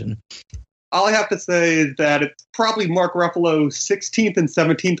question? All I have to say is that it's probably Mark Ruffalo's 16th and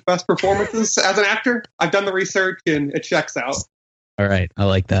 17th best performances as an actor. I've done the research, and it checks out. All right, I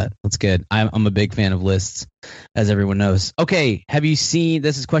like that. That's good. I'm a big fan of lists, as everyone knows. Okay, this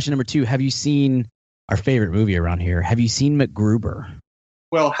is question number 2. Have you seen our favorite movie around here? Have you seen MacGruber?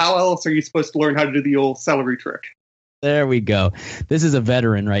 Well, how else are you supposed to learn how to do the old celery trick? There we go. This is a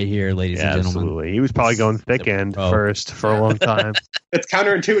veteran right here, ladies and gentlemen. Absolutely. He was probably going thick end first for a long time. It's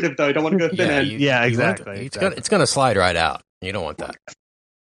counterintuitive, though. You don't want to go thin end. Exactly. It's going to slide right out. You don't want that.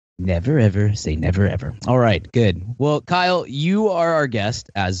 Never ever say never ever. All right, good. Well, Kyle, you are our guest,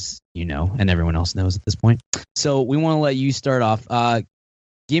 as you know, and everyone else knows at this point. So we want to let you start off.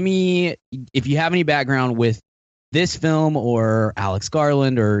 Give me, if you have any background with this film or Alex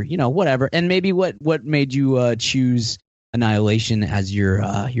Garland or whatever, and maybe what made you choose Annihilation as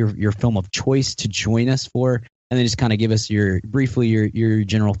your film of choice to join us for, and then just kind of give us your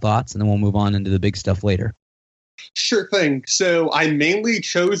general thoughts, and then we'll move on into the big stuff later. Sure thing. So I mainly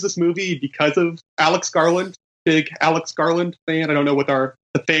chose this movie because of Alex Garland. Big Alex Garland fan. I don't know what the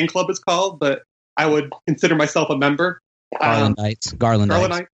fan club is called, but I would consider myself a member.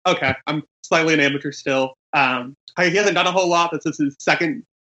 Garlandites. Okay, I'm slightly an amateur still. He hasn't done a whole lot. This is his second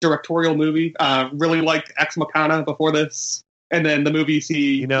directorial movie. Really liked Ex Machina before this, and then the movies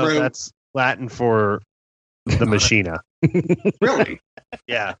he wrote. That's Latin for The Machina. Really?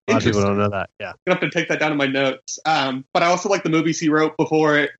 Yeah, a lot of people don't know that. Yeah, I'm gonna have to take that down in my notes. But I also like the movies he wrote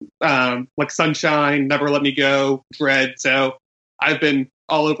before it, like Sunshine, Never Let Me Go, Dread. So I've been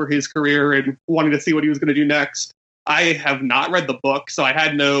all over his career and wanting to see what he was going to do next. I have not read the book, so I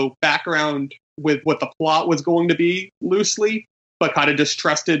had no background with what the plot was going to be loosely, but kind of just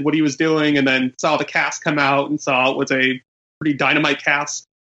trusted what he was doing, and then saw the cast come out and saw it was a pretty dynamite cast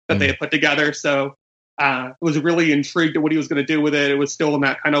that they had put together. So was really intrigued at what he was going to do with it. It was still in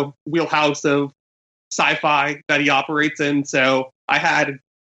that kind of wheelhouse of sci-fi that he operates in. So I had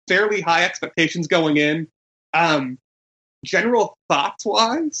fairly high expectations going in. General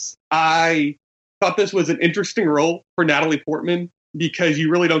thoughts-wise, I thought this was an interesting role for Natalie Portman because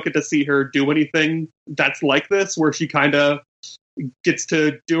you really don't get to see her do anything that's like this, where she kind of gets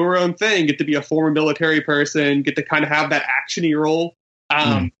to do her own thing, get to be a former military person, get to kind of have that action-y role.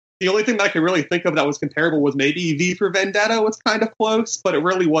 The only thing that I can really think of that was comparable was maybe V for Vendetta was kind of close, but it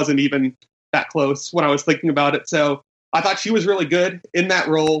really wasn't even that close when I was thinking about it. So I thought she was really good in that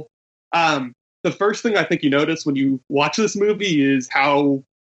role. The first thing I think you notice when you watch this movie is how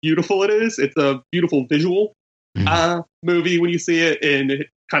beautiful it is. It's a beautiful visual movie when you see it, and it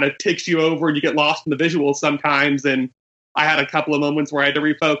kind of takes you over and you get lost in the visuals sometimes. And I had a couple of moments where I had to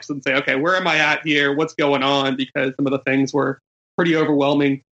refocus and say, okay, where am I at here? What's going on? Because some of the things were pretty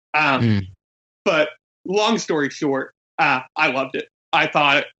overwhelming. But long story short, I loved it. I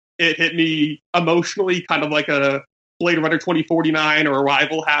thought it hit me emotionally, kind of like a Blade Runner 2049 or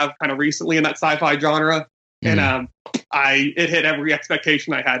Arrival have kind of recently in that sci-fi genre. And it hit every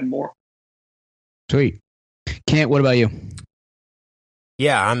expectation I had and more. Sweet. Kent, what about you?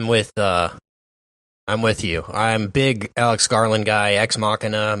 Yeah, I'm with you. I'm big Alex Garland guy, Ex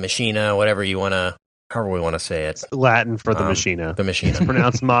Machina, Machina, whatever you want to, however we want to say it. It's Latin for the Machina. The Machina. It's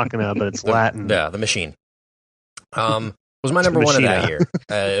pronounced Machina, but it's Latin. Yeah, the Machine. Was my number one of that year.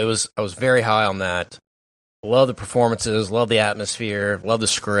 I was very high on that. Love the performances, love the atmosphere, love the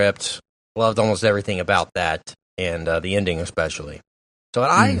script, loved almost everything about that, and the ending especially. So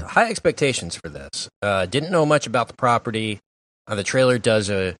I had high expectations for this. Didn't know much about the property. The trailer does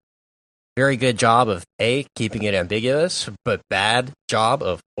a very good job of keeping it ambiguous, but bad job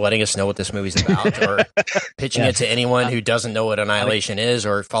of letting us know what this movie's about, or pitching it to anyone who doesn't know what Annihilation is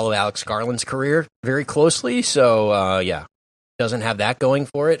or follow Alex Garland's career very closely. So doesn't have that going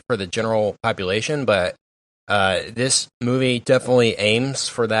for it for the general population, but this movie definitely aims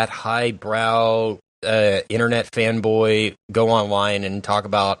for that highbrow internet fanboy, go online and talk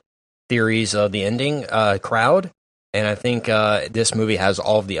about theories of the ending crowd. And I think this movie has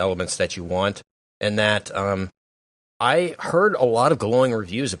all of the elements that you want. And that I heard a lot of glowing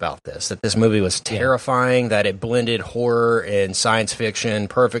reviews about this, that this movie was terrifying, that it blended horror and science fiction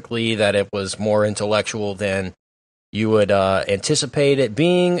perfectly, that it was more intellectual than you would anticipate it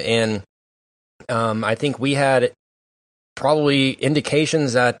being. And I think we had probably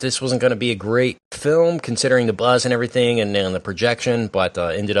indications that this wasn't going to be a great film, considering the buzz and everything and the projection, but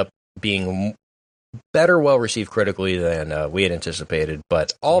ended up being better well-received critically than we had anticipated.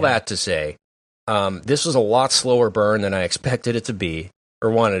 But all that to say, this was a lot slower burn than I expected it to be, or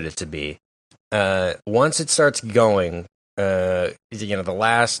wanted it to be. Once it starts going, the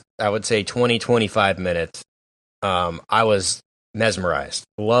last, I would say, 20-25 minutes, I was mesmerized.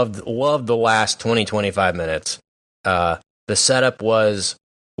 Loved the last 20-25 minutes. The setup was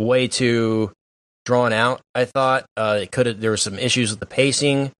way too drawn out, I thought. There were some issues with the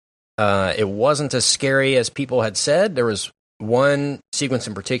pacing. It wasn't as scary as people had said. There was one sequence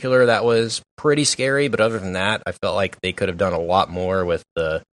in particular that was pretty scary, but other than that, I felt like they could have done a lot more with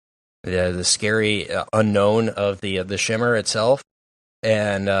the scary unknown of the shimmer itself.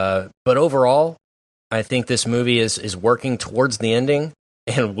 And but overall, I think this movie is working towards the ending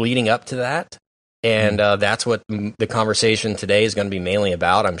and leading up to that. And that's what the conversation today is going to be mainly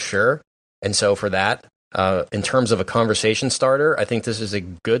about, I'm sure. And so for that, in terms of a conversation starter, I think this is a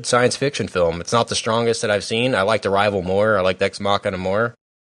good science fiction film. It's not the strongest that I've seen. I liked Arrival more. I liked Ex Machina more.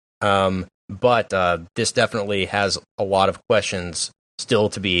 But this definitely has a lot of questions still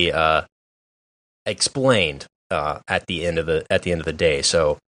to be explained at the end of the day.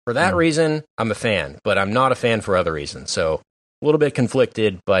 So for that reason, I'm a fan, but I'm not a fan for other reasons. So a little bit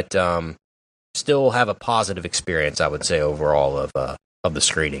conflicted, but still have a positive experience, I would say, overall of the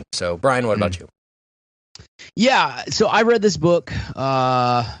screening. So Brian, what about you? Yeah, so I read this book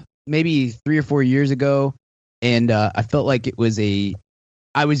maybe 3 or 4 years ago, and I felt like it was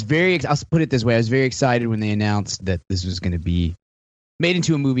I'll put it this way, I was very excited when they announced that this was going to be made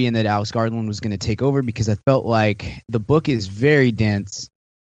into a movie and that Alex Garland was going to take over, because I felt like the book is very dense.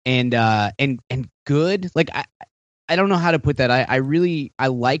 and good. Like I don't know how to put that.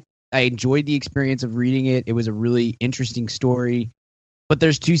 I enjoyed the experience of reading it. It was a really interesting story. But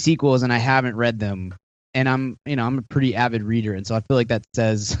there's 2 sequels and I haven't read them. And I'm a pretty avid reader, and so I feel like that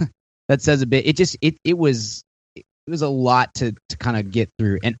says a bit. It was a lot to kind of get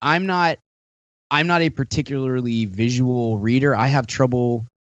through. And I'm not a particularly visual reader. I have trouble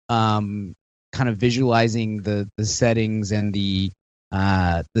kind of visualizing the settings and the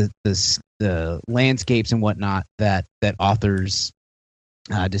landscapes and whatnot that authors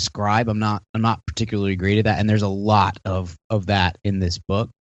describe. I'm not particularly great at that, and there's a lot of that in this book.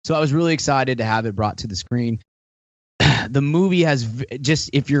 So I was really excited to have it brought to the screen. The movie has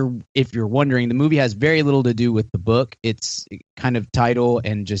if you're wondering, the movie has very little to do with the book. It's kind of title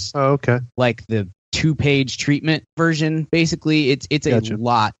and just like the 2-page treatment version. Basically, it's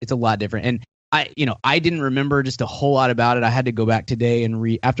gotcha. It's a lot different. And I didn't remember just a whole lot about it. I had to go back today and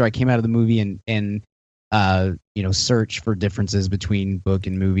read after I came out of the movie and search for differences between book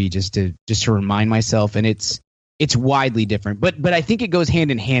and movie just to remind myself. And it's widely different, but I think it goes hand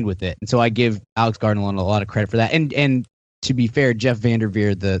in hand with it. And so I give Alex Garland a lot of credit for that. And to be fair, Jeff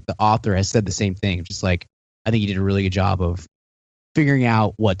Vanderveer, the author, has said the same thing. Just like, I think he did a really good job of figuring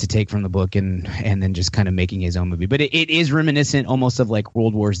out what to take from the book and then just kind of making his own movie. But it is reminiscent almost of like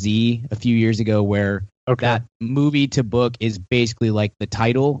World War Z a few years ago, where that movie to book is basically like the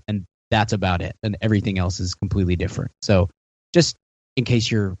title, and that's about it. And everything else is completely different. So just in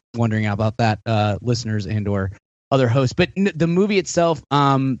case you're wondering about that, listeners and or other hosts. But the movie itself,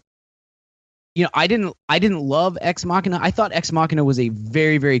 I didn't love Ex Machina. I thought Ex Machina was a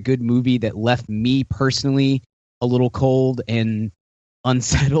very, very good movie that left me personally a little cold and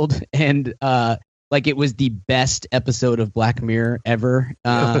unsettled, and like it was the best episode of Black Mirror ever.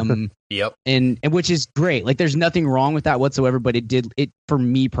 Yep. And which is great. Like there's nothing wrong with that whatsoever, but it for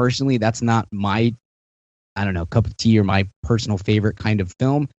me personally, that's not my, I don't know, cup of tea or my personal favorite kind of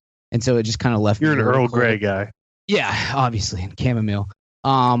film. And so it just kind of left You're me an Earl Grey guy. Yeah, obviously, and chamomile.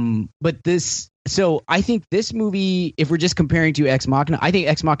 So I think this movie, if we're just comparing to Ex Machina, I think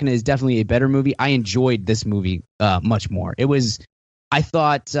Ex Machina is definitely a better movie. I enjoyed this movie much more. I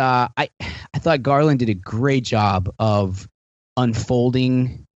thought Garland did a great job of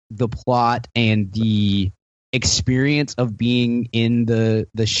unfolding the plot and the experience of being in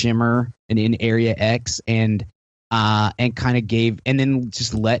the Shimmer and in Area X, and kind of gave, and then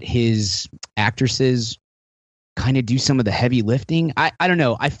just let his actresses kind of do some of the heavy lifting. I don't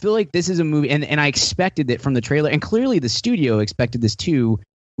know. I feel like this is a movie, and I expected it from the trailer, and clearly the studio expected this too.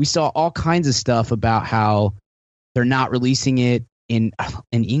 We saw all kinds of stuff about how they're not releasing it in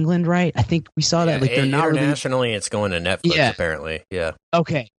England, right? I think we saw that. Like they're not internationally. It's going to Netflix apparently. Yeah.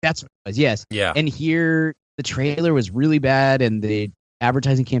 Okay, that's what it was. Yes. Yeah. And here the trailer was really bad, and the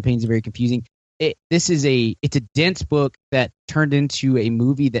advertising campaigns are very confusing. It's a dense book that turned into a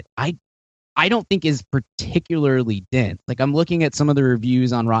movie that I don't think is particularly dense. Like I'm looking at some of the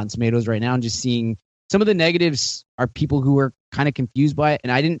reviews on Rotten Tomatoes right now and just seeing some of the negatives are people who are kind of confused by it.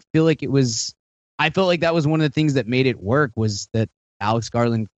 And I didn't feel like it was, I felt like that was one of the things that made it work, was that Alex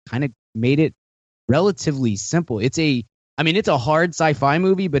Garland kind of made it relatively simple. It's a hard sci-fi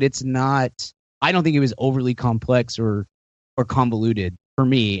movie, but it's not, I don't think it was overly complex or convoluted for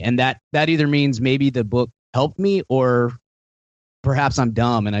me. And that either means maybe the book helped me, or perhaps I'm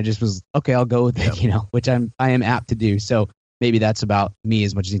dumb and I just was, okay, I'll go with it, which I am apt to do. So maybe that's about me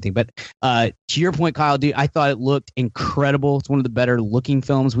as much as anything. But to your point, Kyle, dude, I thought it looked incredible. It's one of the better looking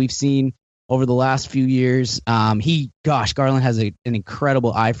films we've seen over the last few years. Garland has an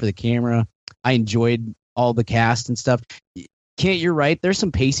incredible eye for the camera. I enjoyed all the cast and stuff. Kent, you're right. There's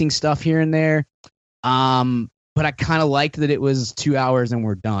some pacing stuff here and there. But I kind of liked that it was 2 hours and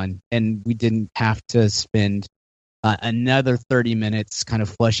we're done, and we didn't have to spend another 30 minutes kind of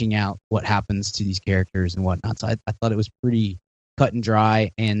fleshing out what happens to these characters and whatnot. So I thought it was pretty cut and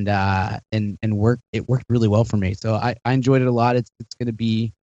dry, and worked. It worked really well for me. So I enjoyed it a lot. It's going to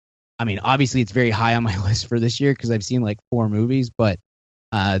be, I mean, obviously it's very high on my list for this year because I've seen like 4 movies, but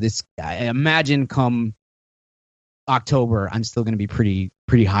I imagine come October, I'm still going to be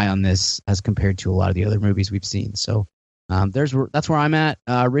pretty high on this as compared to a lot of the other movies we've seen. So that's where I'm at.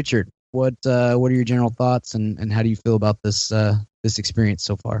 Richard, what are your general thoughts, and how do you feel about this experience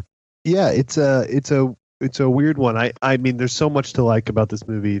so far? Yeah, it's a weird one. I mean, there's so much to like about this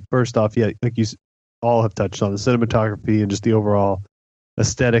movie. First off, like you all have touched on, the cinematography and just the overall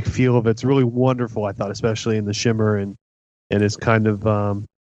aesthetic feel of it's really wonderful. I thought, especially in the Shimmer, and it's kind of a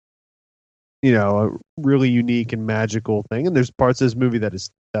really unique and magical thing. And there's parts of this movie that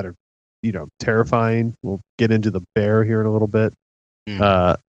are terrifying. We'll get into the bear here in a little bit.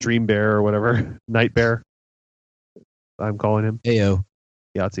 Dream Bear or whatever, Night Bear. I'm calling him. Ayo.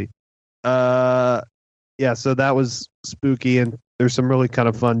 Yahtzee. Yeah, so that was spooky, and there's some really kind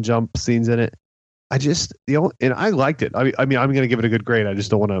of fun jump scenes in it. And I liked it. I mean, I'm going to give it a good grade. I just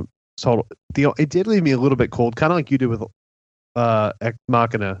don't want to. It did leave me a little bit cold, kind of like you did with Ex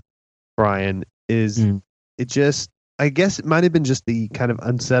Machina, Brian. It just? I guess it might have been just the kind of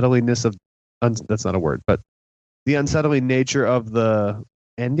unsettlingness of. That's not a word, but the unsettling nature of the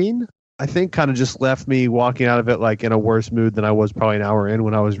ending. I think kind of just left me walking out of it like in a worse mood than I was probably an hour in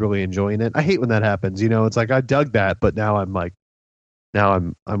when I was really enjoying it. I hate when that happens. It's like I dug that, but now I'm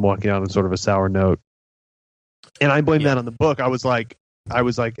walking out on sort of a sour note. And I blame that on the book. I was like,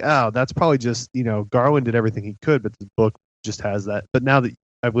 oh, that's probably just, Garland did everything he could, but the book just has that. But now that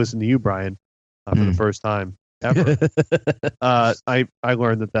I've listened to you, Brian, for the first time ever, I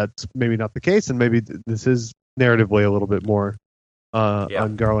learned that that's maybe not the case, and maybe this is narratively a little bit more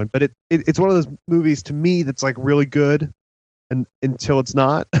on Garland. But it's one of those movies to me that's like really good, and until it's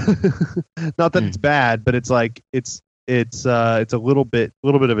not. Not that it's bad, but it's like it's a little bit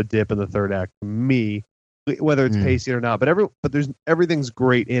of a dip in the third act for me, whether it's pacing or not. But everything's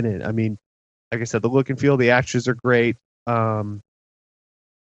great in it. I mean, like I said, the look and feel, the actors are great.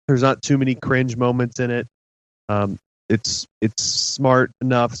 There's not too many cringe moments in it. It's smart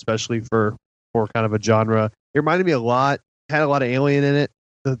enough, especially for kind of a genre. It reminded me had a lot of Alien in it.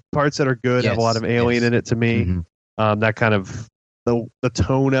 The parts that are good have a lot of Alien in it to me. Mm-hmm. That kind of the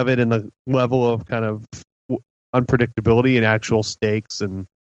tone of it and the level of kind of unpredictability and actual stakes and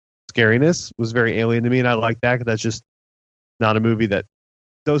scariness was very Alien to me, and I like that because that's just not a movie that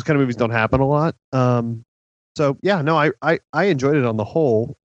those kind of movies don't happen a lot. So yeah, no, I enjoyed it on the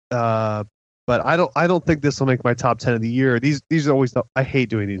whole, but I don't think this will make my top 10 of the year. These are always I hate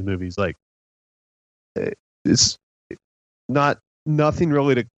doing these movies. Like it's nothing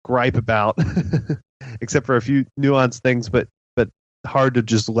really to gripe about except for a few nuanced things, but hard to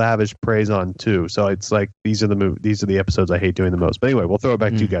just lavish praise on too. So it's like these are the episodes I hate doing the most. But anyway, we'll throw it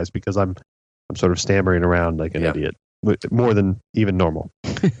back to you guys because I'm sort of stammering around like an idiot, more than even normal.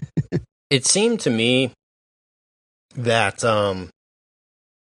 It seemed to me that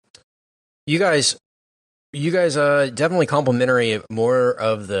you guys definitely complimentary more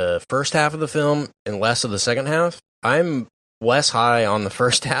of the first half of the film and less of the second half. I'm less high on the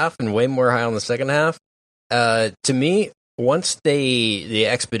first half and way more high on the second half. To me, once the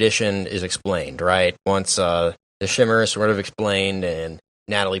expedition is explained, right? Once the Shimmer is sort of explained and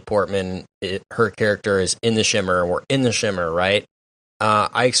Natalie Portman, her character is in the Shimmer and we're in the Shimmer, right?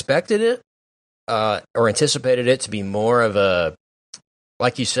 I expected it or anticipated it to be more of a,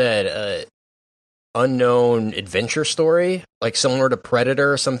 like you said, unknown adventure story, like similar to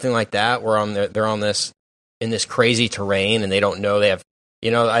Predator or something like that, where they're on this in this crazy terrain and they don't know they have.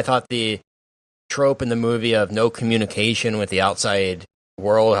 I thought the trope in the movie of no communication with the outside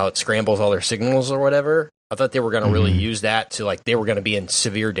world, how it scrambles all their signals or whatever. I thought they were going to really use that to like they were going to be in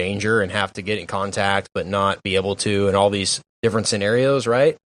severe danger and have to get in contact but not be able to, and all these different scenarios,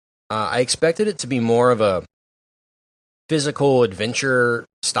 right? I expected it to be more of a physical adventure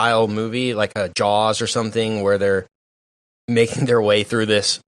style movie, like a Jaws or something, where they're making their way through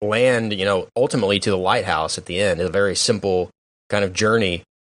this land, ultimately to the lighthouse at the end. It's a very simple kind of journey,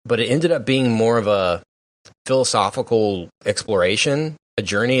 but it ended up being more of a philosophical exploration, a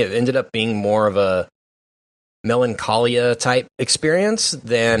journey. It ended up being more of a melancholia type experience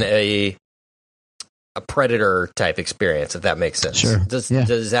than a Predator type experience, if that makes sense. Sure. Does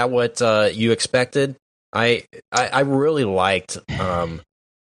that what you expected? I really liked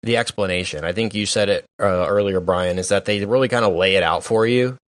the explanation. I think you said it earlier, Brian, is that they really kind of lay it out for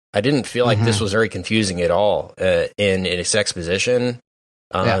you. I didn't feel like this was very confusing at all in its exposition.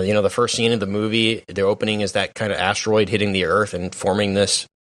 The first scene of the movie, the opening is that kind of asteroid hitting the Earth and forming this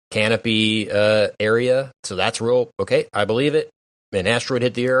canopy area. So that's real. Okay, I believe it. An asteroid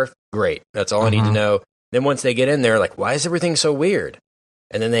hit the Earth. Great. That's all I need to know. Then once they get in there, like, why is everything so weird?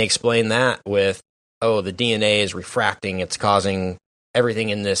 And then they explain that with, the DNA is refracting. It's causing everything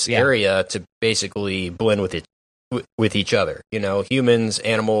in this area to basically blend with each other. Humans,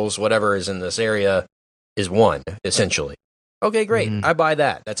 animals, whatever is in this area is one, essentially. Okay, great. I buy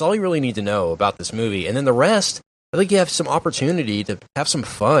that. That's all you really need to know about this movie. And then the rest, I think you have some opportunity to have some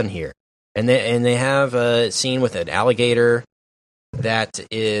fun here. And they have a scene with an alligator that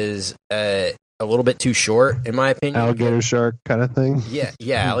is a little bit too short, in my opinion. Alligator shark kind of thing. Yeah,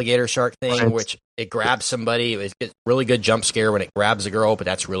 alligator shark thing, which it grabs somebody. It's a really good jump scare when it grabs a girl, but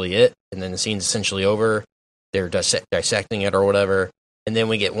that's really it. And then the scene's essentially over. They're dissecting it or whatever. And then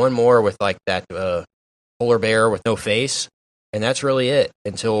we get one more with like that polar bear with no face. and that's really it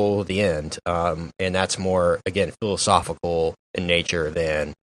until the end. And that's more, again, philosophical in nature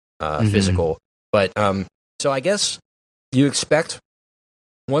than physical. But so I guess you expect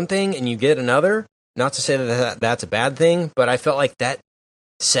one thing and you get another. Not to say that that's a bad thing, but I felt like that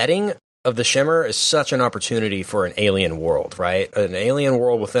setting of the Shimmer is such an opportunity for an alien world, right? An alien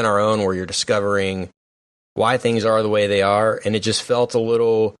world within our own where you're discovering why things are the way they are. And it just felt a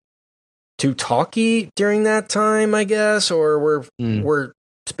little too talky during that time, I guess, or we're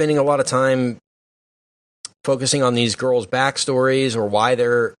spending a lot of time focusing on these girls' backstories or why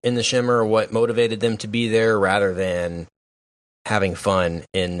they're in the Shimmer or what motivated them to be there rather than having fun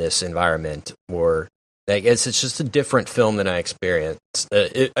in this environment. Or I guess it's just a different film than I experienced.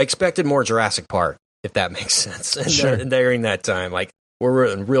 I expected more Jurassic Park, if that makes sense. And during that time, like we're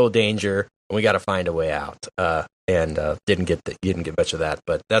in real danger and we got to find a way out. And didn't get much of that,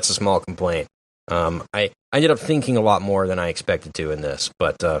 but that's a small complaint. I ended up thinking a lot more than I expected to in this,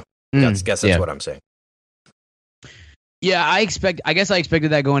 but that's what I'm saying. Yeah, I guess I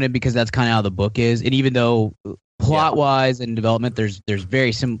expected that going in because that's kind of how the book is, and even though plot wise and development, there's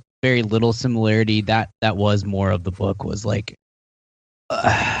very little similarity. That was more of the book was like,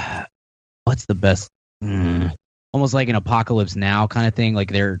 what's the best? Almost like an Apocalypse Now kind of thing.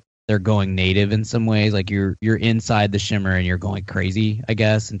 Like they're going native in some ways. Like you're inside the Shimmer and you're going crazy, I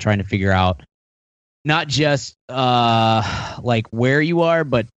guess, and trying to figure out not just like where you are,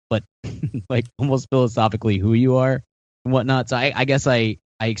 but like almost philosophically who you are and whatnot. So I guess I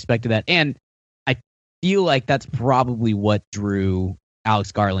expected that, and I feel like that's probably what drew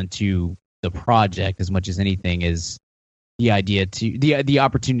Alex Garland to the project as much as anything is the idea to the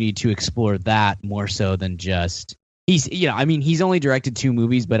opportunity to explore that more so than just he's only directed 2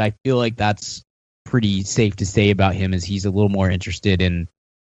 movies, but I feel like that's pretty safe to say about him is he's a little more interested in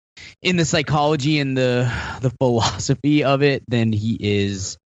the psychology and the philosophy of it than he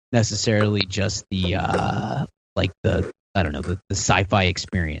is necessarily just the sci-fi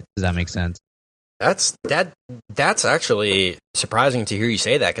experience. Does that make sense? That's actually surprising to hear you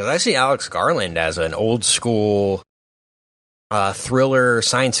say that, because I see Alex Garland as an old school thriller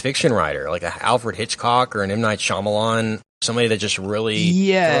science fiction writer, like a Alfred Hitchcock or an M. Night Shyamalan, somebody that just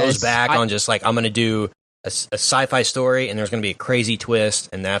really throws back on just like, I'm going to do a sci-fi story and there's going to be a crazy twist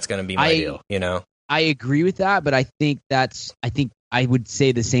and that's going to be my deal, you know? I agree with that, but I think I would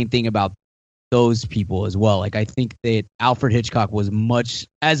say the same thing about those people as well. Like I think that Alfred Hitchcock was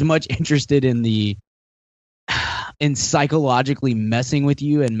as much interested in psychologically messing with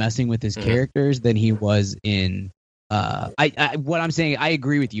you and messing with his characters than he was in what I'm saying. I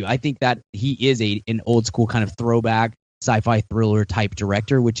agree with you. I think that he is an old school kind of throwback sci-fi thriller type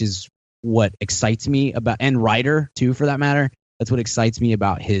director, which is what excites me about, and writer too, for that matter. That's what excites me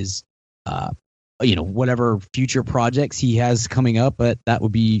about his whatever future projects he has coming up, but that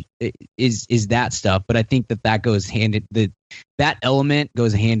would be is that stuff. But I think that goes that element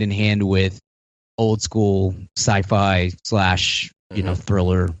goes hand in hand with old school sci-fi /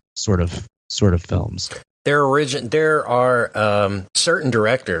 thriller sort of films. There are certain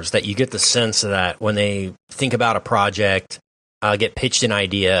directors that you get the sense that when they think about a project, get pitched an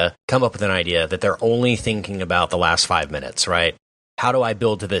idea, come up with an idea, that they're only thinking about the last 5 minutes, right? How do I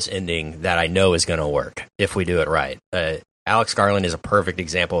build to this ending that I know is going to work if we do it right? Alex Garland is a perfect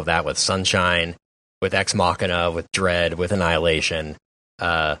example of that with Sunshine, with Ex Machina, with Dread, with Annihilation.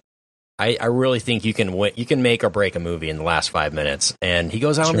 I really think you can make or break a movie in the last 5 minutes. And he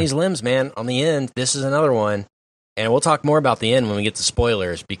goes out on these limbs, man. On the end, this is another one. And we'll talk more about the end when we get to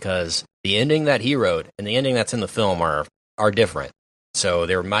spoilers, because the ending that he wrote and the ending that's in the film are different. So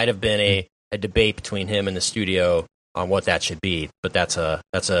there might have been a debate between him and the studio on what that should be. But that's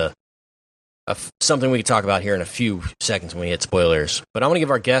something we can talk about here in a few seconds when we hit spoilers. But I want to give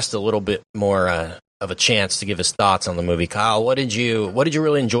our guest a little bit more of a chance to give his thoughts on the movie. Kyle, what did you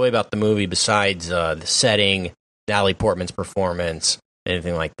really enjoy about the movie besides the setting, Natalie Portman's performance,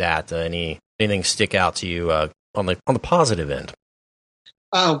 anything like that? Anything stick out to you on the positive end?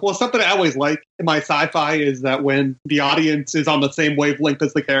 Well, something I always like in my sci-fi is that when the audience is on the same wavelength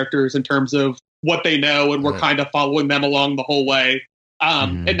as the characters in terms of what they know, and we're kind of following them along the whole way.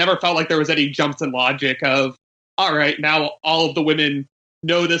 It never felt like there was any jumps in logic of, all right, now all of the women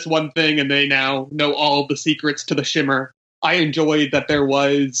know this one thing and they now know all of the secrets to the Shimmer. I enjoyed that there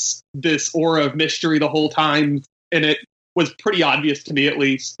was this aura of mystery the whole time, and it was pretty obvious to me, at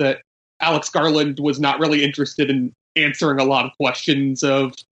least, that Alex Garland was not really interested in answering a lot of questions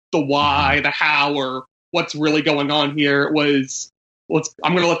of the why, the how, or what's really going on here. It was,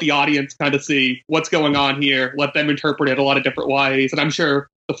 I'm going to let the audience kind of see what's going on here, let them interpret it a lot of different ways. And I'm sure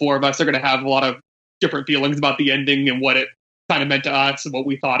the four of us are going to have a lot of different feelings about the ending and what it kind of meant to us and what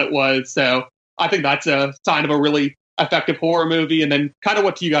we thought it was. So I think that's a sign of a really effective horror movie. And then kind of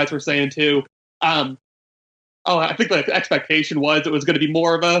what you guys were saying too. I think the expectation was it was going to be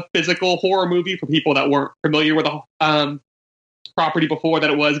more of a physical horror movie for people that weren't familiar with the property before, that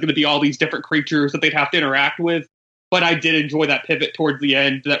it was going to be all these different creatures that they'd have to interact with. But I did enjoy that pivot towards the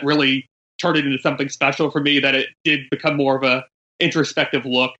end that really turned it into something special for me, that it did become more of a introspective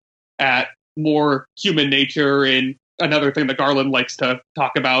look at more human nature. And another thing that Garland likes to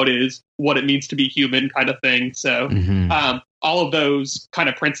talk about is what it means to be human kind of thing. So all of those kind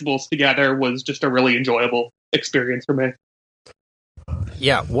of principles together was just a really enjoyable experience for me.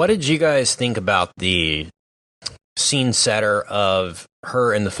 Yeah. What did you guys think about the scene setter of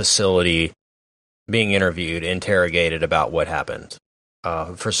her in the facility being interrogated about what happened?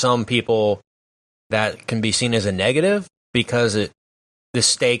 For some people, that can be seen as a negative because the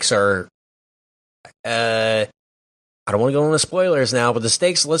stakes are, I don't want to go into spoilers now, but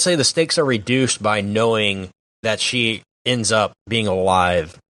let's say the stakes are reduced by knowing that she ends up being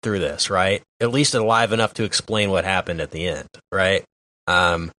alive through this, right? At least alive enough to explain what happened at the end, right?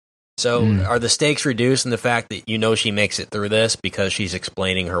 So are the stakes reduced in the fact that she makes it through this because she's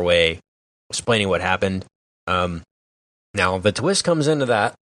explaining what happened? Now, the twist comes into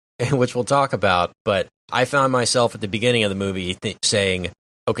that, which we'll talk about, but I found myself at the beginning of the movie saying,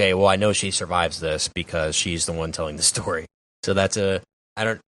 okay, well, I know she survives this because she's the one telling the story. So I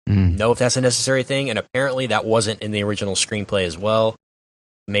don't know if that's a necessary thing, and apparently that wasn't in the original screenplay as well.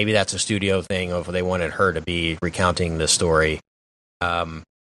 Maybe that's a studio thing of they wanted her to be recounting the story.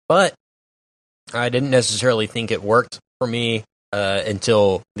 But I didn't necessarily think it worked for me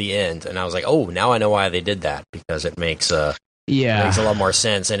until the end, and I was like, oh, now I know why they did that, because it makes a lot more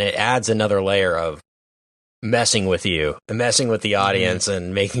sense, and it adds another layer of messing with the audience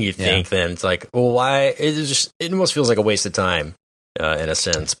and making you think. Then it's like, well, why? It almost feels like a waste of time in a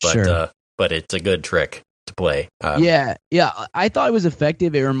sense, but but it's a good trick to play. I thought it was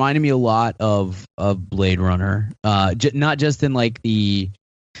effective. It reminded me a lot of Blade Runner, not just in like the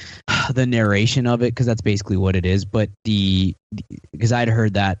narration of it, because that's basically what it is, but because I'd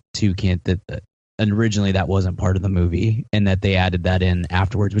heard that too, Kent, that originally that wasn't part of the movie and that they added that in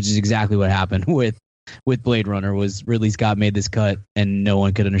afterwards, which is exactly what happened with Blade Runner. Was Ridley Scott made this cut and no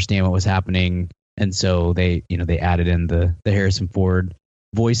one could understand what was happening, and so they added in the Harrison Ford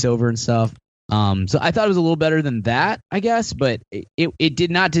voiceover and stuff. So I thought it was a little better than that, I guess, but it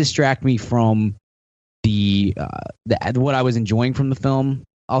did not distract me from the what I was enjoying from the film,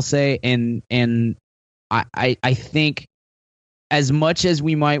 I'll say. And I think, as much as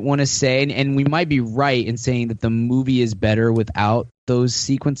we might want to say, and we might be right in saying that the movie is better without those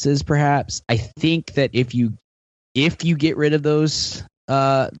sequences, perhaps, I think that if you get rid of those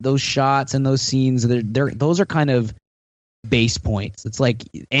shots and those scenes, those are kind of base points. It's like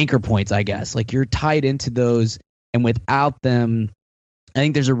anchor points, I guess. Like, you're tied into those, and without them, I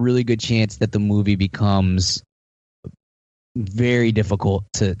think there's a really good chance that the movie becomes very difficult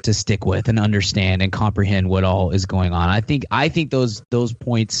to stick with and understand and comprehend what all is going on. I think those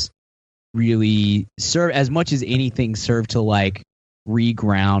points really serve, as much as anything, serve to like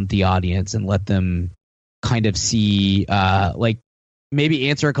reground the audience and let them kind of see, like, maybe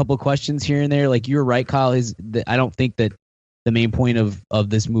answer a couple of questions here and there. Like, you're right, Kyle. I don't think that the main point of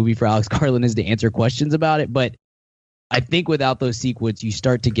this movie for Alex Garland is to answer questions about it, but I think without those sequences, you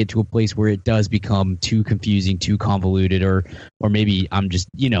start to get to a place where it does become too confusing, too convoluted, or maybe I'm just,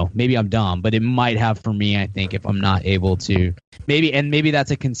 maybe I'm dumb, but it might have for me, I think, if I'm not able to maybe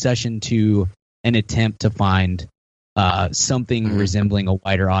that's a concession to an attempt to find something resembling a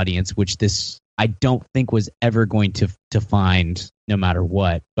wider audience, which this I don't think was ever going to find no matter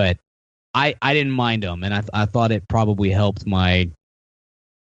what. But I didn't mind them, and I thought it probably helped my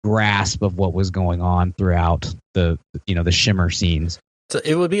grasp of what was going on throughout the shimmer scenes. So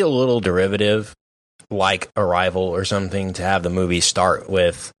it would be a little derivative, like Arrival or something, to have the movie start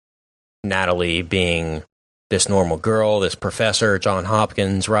with Natalie being this normal girl, this professor, John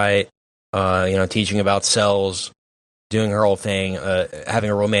Hopkins, right? Teaching about cells, doing her whole thing, having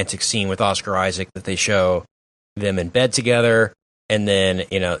a romantic scene with Oscar Isaac that they show them in bed together, and then,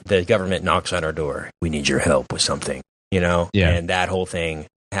 the government knocks on our door. We need your help with something, and that whole thing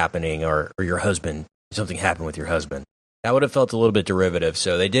happening, or your husband, something happened with your husband. That would have felt a little bit derivative.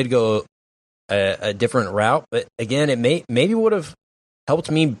 So they did go a different route, but again, it maybe would have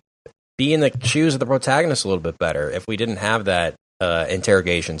helped me be in the shoes of the protagonist a little bit better if we didn't have that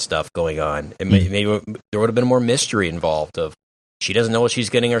interrogation stuff going on. Maybe there would have been more mystery involved. Of she doesn't know what she's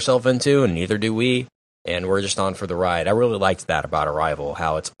getting herself into, and neither do we. and we're just on for the ride. I really liked that about Arrival,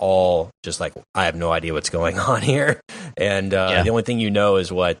 how it's all just like, I have no idea what's going on here. And the only thing you know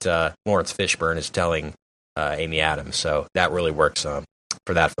is what Lawrence Fishburne is telling Amy Adams. So that really works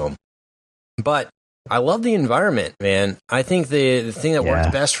for that film. But I love the environment, man. I think the thing that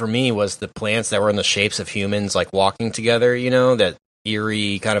worked best for me was the plants that were in the shapes of humans, like walking together, that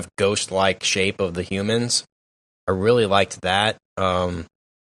eerie kind of ghost-like shape of the humans. I really liked that. The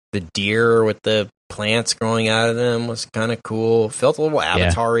deer with the plants growing out of them was kind of cool. Felt a little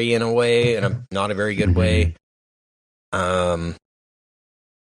Avatar-y in a way, in not a very good way. But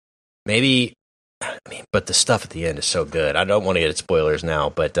the stuff at the end is so good. I don't want to get spoilers now,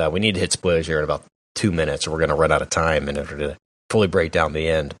 but we need to hit spoilers here in about 2 minutes, or we're going to run out of time in order to fully break down the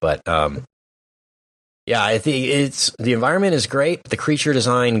end. But I think the environment is great. The creature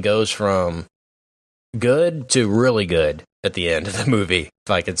design goes from good to really good at the end of the movie,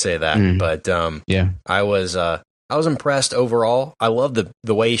 if I could say that. But I was impressed overall. I love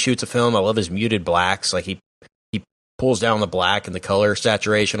the way he shoots a film. I love his muted blacks. Like he pulls down the black and the color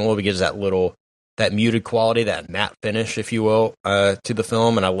saturation a little bit, gives that muted quality, that matte finish, if you will, to the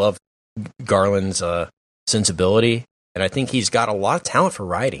film. And I love Garland's sensibility, and I think he's got a lot of talent for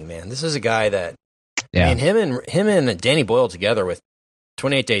writing. Man, this is a guy that, him and Danny Boyle together with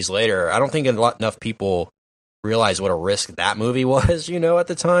 28 Days Later. I don't think enough people realize what a risk that movie was, at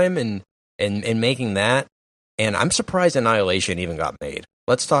the time, and making that. And I'm surprised Annihilation even got made.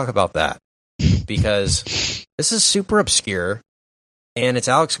 Let's talk about that, because this is super obscure, and it's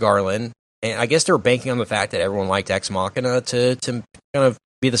Alex Garland. And I guess they were banking on the fact that everyone liked Ex Machina to kind of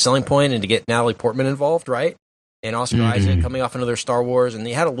be the selling point and to get Natalie Portman involved, right? And Oscar Isaac coming off another Star Wars, and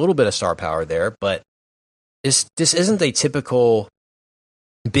they had a little bit of star power there, but this isn't a typical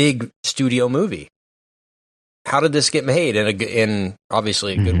big studio movie. How did this get made in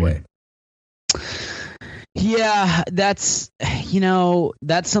obviously a good way? Yeah, that's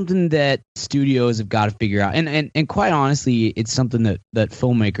something that studios have got to figure out, and quite honestly, it's something that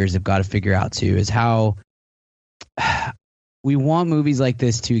filmmakers have got to figure out too. Is how we want movies like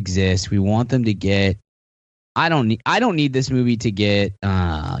this to exist. We want them to get. I don't need this movie to get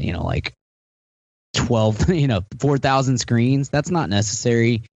like 4,000 screens. That's not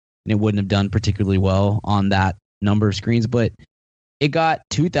necessary, and it wouldn't have done particularly well on that number of screens, but it got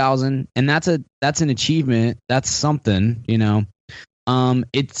 2,000, and that's an achievement. That's something,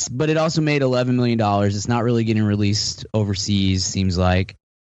 but it also made $11 million. It's not really getting released overseas, seems like.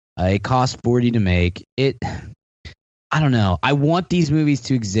 It cost $40 to make it. I don't know. I want these movies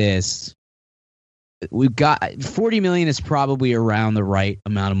to exist. We've got $40 million is probably around the right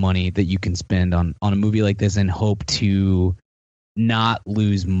amount of money that you can spend on a movie like this and hope to not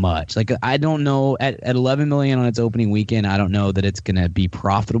lose much. Like, I don't know, at $11 million on its opening weekend, I don't know that it's going to be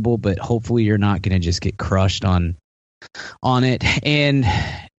profitable, but hopefully you're not going to just get crushed on it. And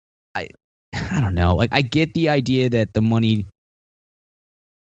I don't know. Like, I get the idea that the money,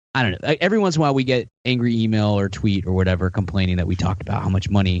 I don't know. Every once in a while we get angry email or tweet or whatever complaining that we talked about how much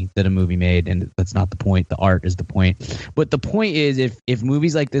money that a movie made, and that's not the point. The art is the point. But the point is, if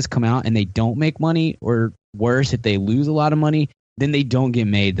movies like this come out and they don't make money, or worse, if they lose a lot of money, then they don't get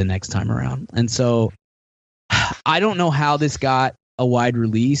made the next time around. And so I don't know how this got a wide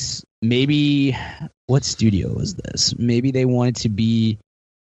release. Maybe, what studio was this? Maybe they wanted to be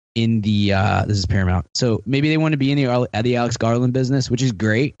in the this is Paramount, so maybe they want to be in the Alex Garland business, which is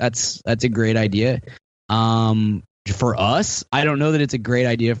great. That's a great idea. For us, I don't know that it's a great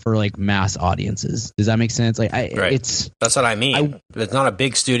idea for like mass audiences. Does that make sense? Like, that's what I mean. It's not a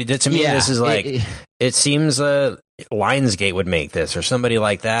big studio. To me, this is like it seems Lionsgate would make this, or somebody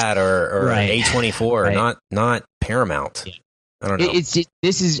like that, or A24, not Paramount. Yeah. I don't know.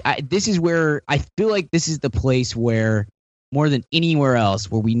 This is where I feel like this is the place where, more than anywhere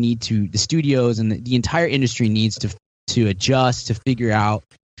else, where we need to, the studios and the entire industry needs to adjust, to figure out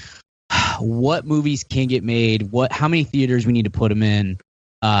what movies can get made, how many theaters we need to put them in,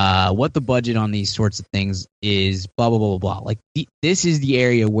 what the budget on these sorts of things is, blah, blah, blah, blah, blah. Like, this is the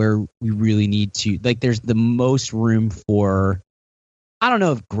area where we really need to, like, there's the most room for, I don't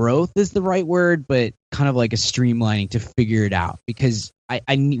know if growth is the right word, but kind of like a streamlining to figure it out. Because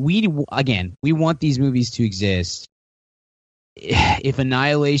we want these movies to exist. If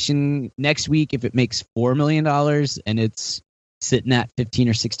Annihilation next week, if it makes $4 million and it's sitting at 15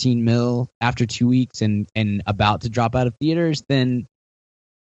 or 16 mil after 2 weeks and about to drop out of theaters, then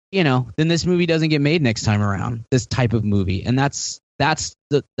this movie doesn't get made next time around, this type of movie. And that's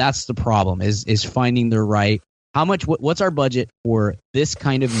the problem is finding the right, what's our budget for this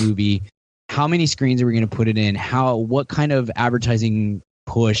kind of movie? How many screens are we going to put it in? What kind of advertising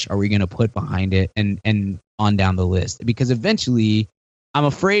push are we going to put behind it, and on down the list? Because eventually, I'm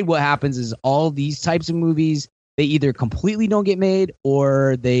afraid what happens is all these types of movies, they either completely don't get made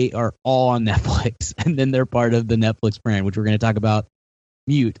or they are all on Netflix, and then they're part of the Netflix brand, which we're going to talk about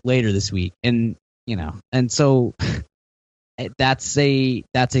Mute later this week. And and so that's a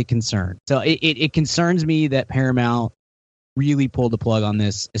concern. So it concerns me that Paramount really pulled the plug on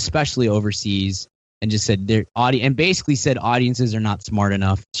this, especially overseas, and just said their audience, and basically said audiences are not smart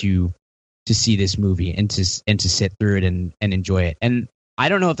enough to see this movie and to sit through it and enjoy it. And I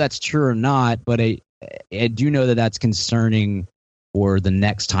don't know if that's true or not, but I do know that that's concerning for the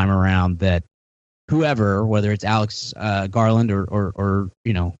next time around, that whoever, whether it's Alex Garland or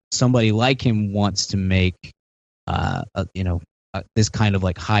somebody like him, wants to make this kind of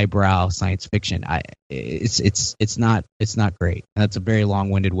like highbrow science fiction. It's not great. That's a very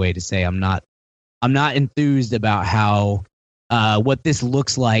long-winded way to say I'm not enthused about how what this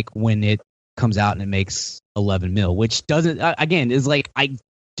looks like when it comes out and it makes 11 mil, which doesn't again is like, I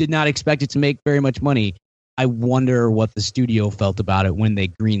did not expect it to make very much money. I wonder what the studio felt about it when they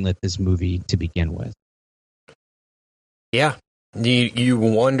greenlit this movie to begin with. Yeah, you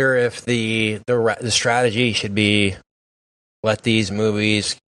wonder if the strategy should be let these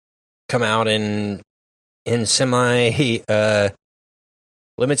movies come out in semi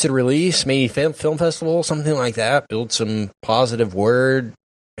limited release, maybe film festival, something like that. Build some positive word,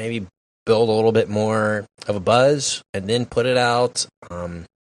 maybe build a little bit more of a buzz, and then put it out.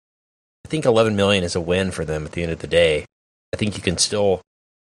 I think 11 million is a win for them at the end of the day. I think you can still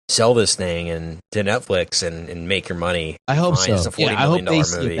sell this thing to Netflix and make your money. I hope so. It's a $40 I hope million they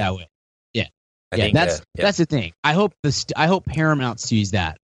see movie. it that way. Yeah, I think that's the thing. I hope Paramount sees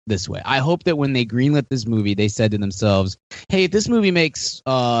that this way. I hope that when they greenlit this movie, they said to themselves, "Hey, if this movie makes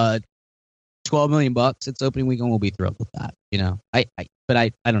 $12 million its opening weekend, we'll be thrilled with that." But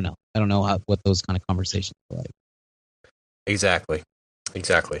I don't know. I don't know what those kind of conversations are like. Exactly.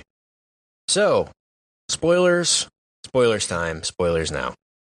 So, spoilers time, spoilers now.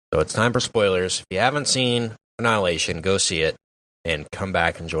 So it's time for spoilers. If you haven't seen Annihilation, go see it and come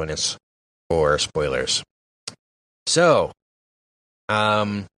back and join us for spoilers. So,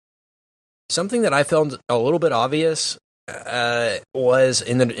 something that I felt a little bit obvious was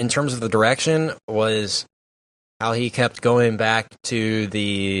in terms of the direction was how he kept going back to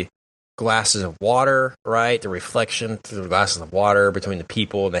the glasses of water, right? The reflection through the glasses of water between the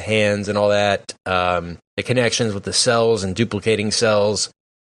people and the hands and all that. The connections with the cells and duplicating cells.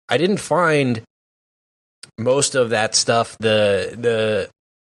 I didn't find most of that stuff, the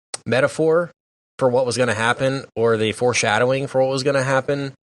metaphor for what was going to happen or the foreshadowing for what was going to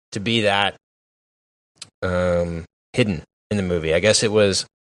happen, to be that hidden in the movie. I guess it was.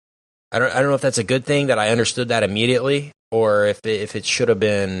 I don't know if that's a good thing that I understood that immediately, or if it should have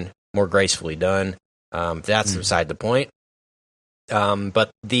been more gracefully done. That's beside the point.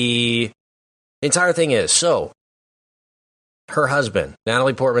 But the entire thing is, so her husband,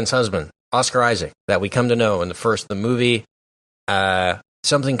 Natalie Portman's husband, Oscar Isaac, that we come to know in the movie,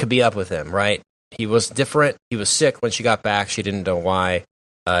 something could be up with him, right? He was different. He was sick when she got back. She didn't know why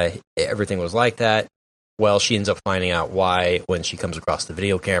everything was like that. Well, she ends up finding out why when she comes across the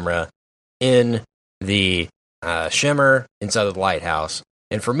video camera in the shimmer inside of the lighthouse.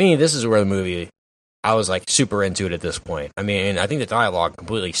 And for me, this is where the movie, I was like super into it at this point. I mean, I think the dialogue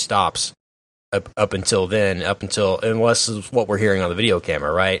completely stops up until then, unless it's what we're hearing on the video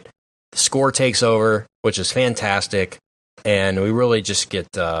camera, right? The score takes over, which is fantastic. And we really just get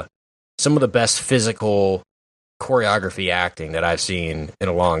some of the best physical choreography acting that I've seen in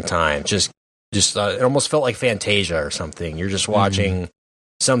a long time. Just it almost felt like Fantasia or something. You're just watching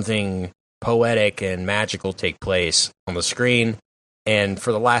something poetic and magical take place on the screen. And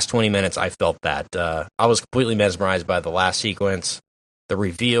for the last 20 minutes, I felt that. I was completely mesmerized by the last sequence, the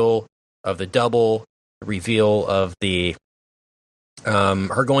reveal of the double, the reveal of the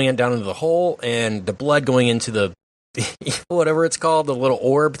her going down into the hole, and the blood going into the whatever it's called, the little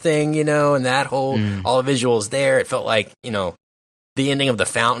orb thing, and that whole all the visuals there. It felt like the ending of The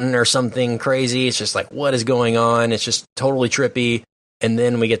Fountain or something crazy. It's just like, what is going on? It's just totally trippy. And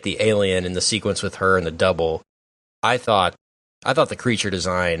then we get the alien in the sequence with her and the double. I thought the creature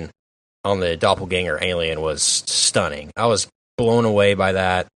design on the doppelganger alien was stunning. I was blown away by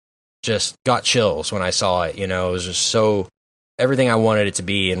that. Just got chills when I saw it. It was just so everything I wanted it to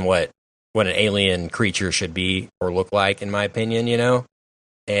be and what an alien creature should be or look like, in my opinion.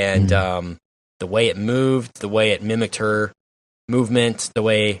 And the way it moved, the way it mimicked her movement, the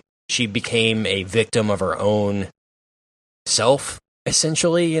way she became a victim of her own self,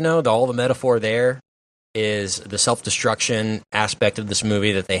 essentially. All the metaphor there. is the self-destruction aspect of this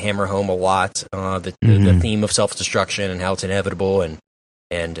movie that they hammer home a lot. The theme of self-destruction and how it's inevitable,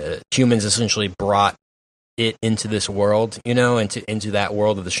 and humans essentially brought it into this world, into that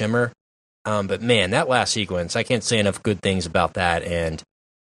world of the Shimmer. But man, that last sequence, I can't say enough good things about that. And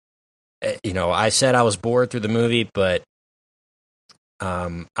I said I was bored through the movie, but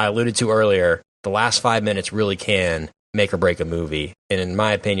I alluded to earlier, the last 5 minutes really can make or break a movie. And in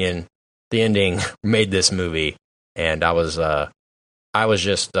my opinion, the ending made this movie. And I was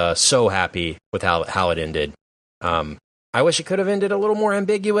just so happy with how it ended. I wish it could have ended a little more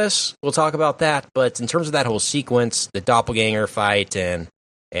ambiguous. We'll talk about that. But in terms of that whole sequence, the doppelganger fight and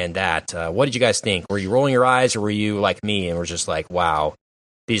that, what did you guys think? Were you rolling your eyes, or were you like me and were just like, wow,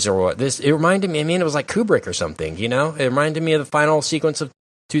 these are what this? It reminded me. I mean, it was like Kubrick or something. It reminded me of the final sequence of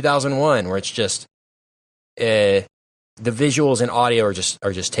 2001, where it's just the visuals and audio are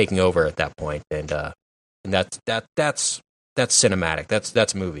just taking over at that point, and that's cinematic.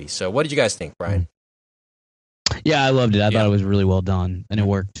 That's movie. So, what did you guys think, Brian? Yeah, I loved it. I thought it was really well done, and it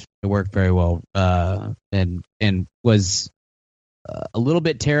worked. It worked very well, and was a little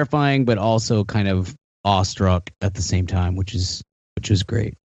bit terrifying, but also kind of awestruck at the same time, which is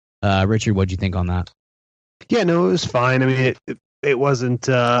great. Richard, what'd you think on that? Yeah, no, it was fine. I mean, it wasn't.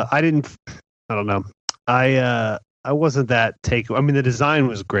 I don't know. I wasn't that take. I mean, the design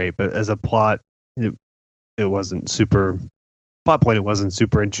was great, but as a plot, it wasn't super. Plot point, it wasn't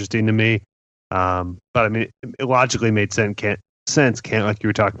super interesting to me. But I mean, it logically made sense. Can't like you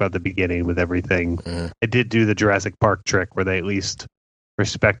were talking about at the beginning with everything. It did do the Jurassic Park trick where they at least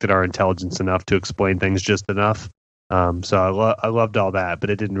respected our intelligence enough to explain things just enough. So I loved all that, but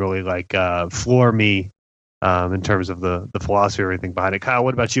it didn't really floor me in terms of the philosophy or anything behind it. Kyle,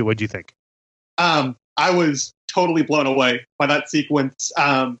 what about you? What do you think? I was totally blown away by that sequence.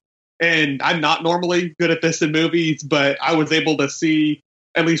 And I'm not normally good at this in movies, but I was able to see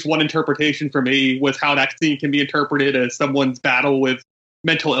at least one interpretation for me was how that scene can be interpreted as someone's battle with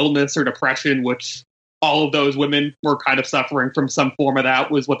mental illness or depression, which all of those women were kind of suffering from some form of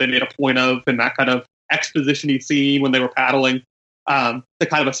that, was what they made a point of in that kind of exposition-y scene when they were paddling, to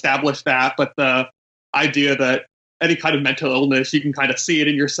kind of establish that. But the idea that any kind of mental illness, you can kind of see it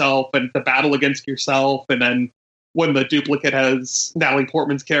in yourself and the battle against yourself. And then when the duplicate has Natalie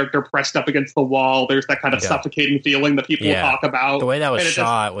Portman's character pressed up against the wall, there's that kind of suffocating feeling that people talk about. The way that was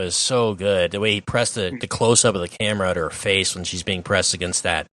shot was so good. The way he pressed the close-up of the camera to her face when she's being pressed against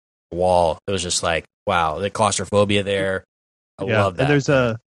that wall. It was just like, wow, the claustrophobia there. I love that.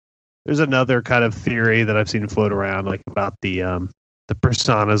 And there's another kind of theory that I've seen float around, like about the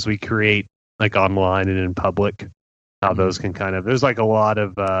personas we create like online and in public. How those can there's like a lot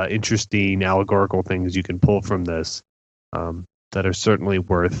of interesting allegorical things you can pull from this that are certainly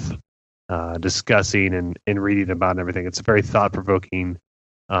worth discussing and reading about and everything. It's a very thought-provoking,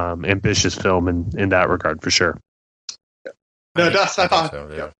 ambitious film in that regard, for sure. No, Dust, I thought. So,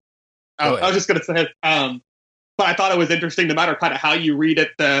 yeah. I was just going to say, but I thought it was interesting, no matter kind of how you read it,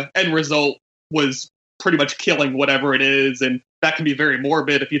 the end result was pretty much killing whatever it is, and that can be very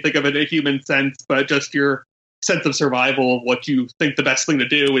morbid if you think of it in a human sense, but just your sense of survival of what you think the best thing to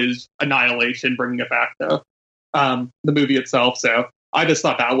do is annihilation, bringing it back to the movie itself. So I just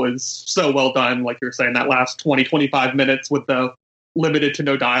thought that was so well done. Like you were saying, that last 20, 25 minutes with the limited to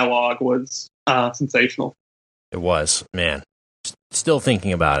no dialogue was sensational. It was, man. Still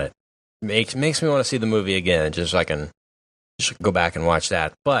thinking about it. Makes me want to see the movie again, just so I can just go back and watch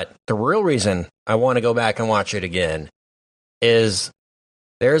that. But the real reason I want to go back and watch it again is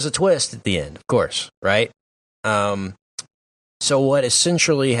there's a twist at the end, of course, right? So what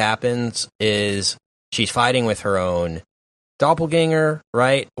essentially happens is she's fighting with her own doppelganger,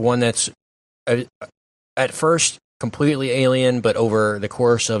 right? One that's at first completely alien, but over the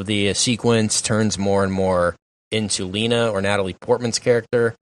course of the sequence turns more and more into Lena, or Natalie Portman's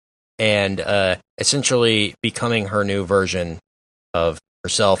character, and essentially becoming her new version of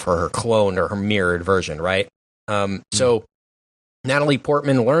herself, or her clone, or her mirrored version, right? So Natalie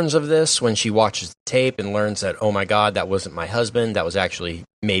Portman learns of this when she watches the tape and learns that, oh my God, that wasn't my husband. That was actually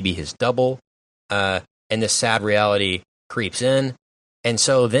maybe his double. And this sad reality creeps in. And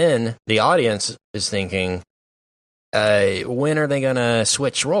so then the audience is thinking, when are they going to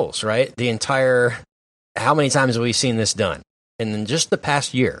switch roles, right? How many times have we seen this done? And in just the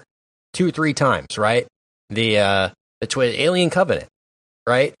past year, 2-3 times, right? The Alien Covenant,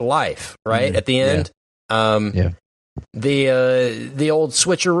 right? Life, right? Mm-hmm. At the end. The old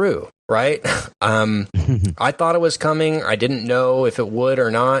switcheroo, right? I thought it was coming. I didn't know if it would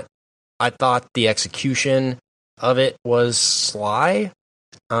or not. I thought the execution of it was sly.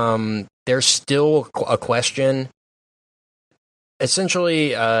 there's still a question. Essentially,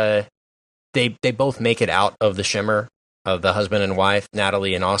 they both make it out of the shimmer of the husband and wife,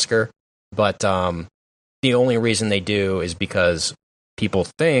 Natalie and Oscar. But the only reason they do is because people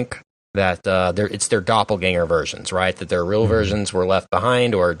think that it's their doppelganger versions, right? That their real versions were left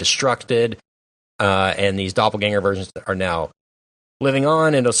behind or destructed, and these doppelganger versions are now living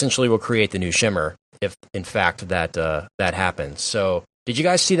on and essentially will create the new shimmer if, in fact, that happens. So, did you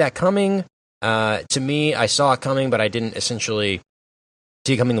guys see that coming? To me, I saw it coming, but I didn't essentially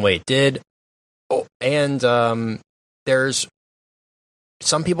see it coming the way it did. Oh, and there's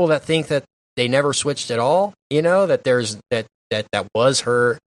some people that think that they never switched at all. You know, that there's that was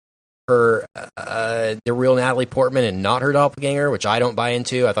her the real Natalie Portman and not her doppelganger, which I don't buy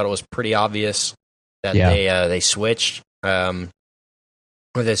into. I thought it was pretty obvious that they switched or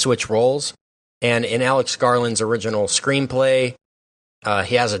they switched roles. And in Alex Garland's original screenplay,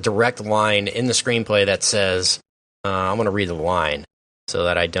 he has a direct line in the screenplay that says, "I'm going to read the line so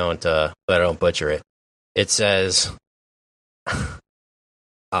that I don't butcher it." It says,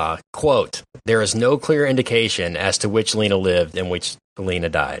 "Quote: There is no clear indication as to which Lena lived and which Lena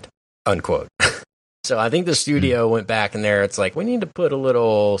died." Unquote. So I think the studio went back in there. It's like, we need to put a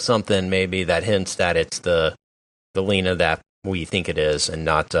little something maybe that hints that it's the Lena that we think it is, and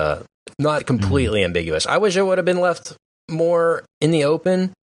not completely ambiguous. I wish it would have been left more in the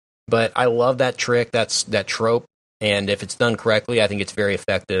open, but I love that trick. That trope, and if it's done correctly, I think it's very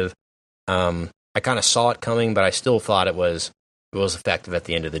effective. I kind of saw it coming, but I still thought it was effective at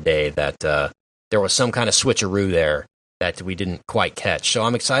the end of the day. That there was some kind of switcheroo there that we didn't quite catch. So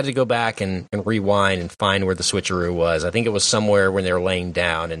I'm excited to go back and rewind and find where the switcheroo was. I think it was somewhere when they were laying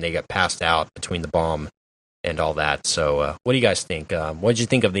down and they got passed out between the bomb and all that. So what do you guys think? What did you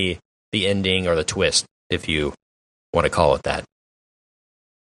think of the ending or the twist, if you want to call it that?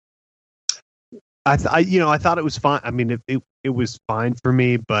 I thought it was fine. I mean, it was fine for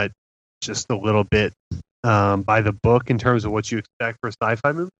me, but just a little bit by the book in terms of what you expect for a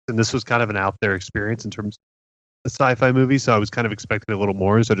sci-fi movie. And this was kind of an out there experience in terms of a sci-fi movie, so I was kind of expecting a little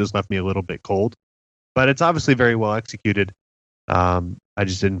more, so it just left me a little bit cold. But it's obviously very well executed. I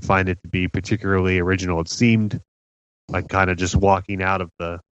just didn't find it to be particularly original. It seemed like kind of just walking out of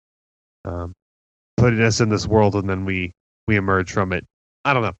the putting us in this world, and then we emerge from it.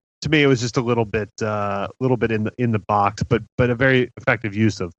 I don't know. To me, it was just a little bit in the box, but a very effective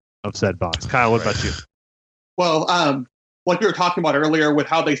use of said box. Kyle, what about you? Well, like we were talking about earlier with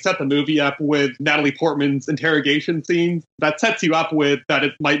how they set the movie up with Natalie Portman's interrogation scenes, that sets you up with that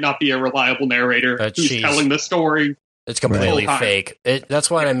it might not be a reliable narrator who's telling the story. It's completely fake. That's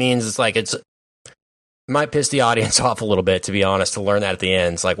what I mean. It's like it might piss the audience off a little bit, to be honest, to learn that at the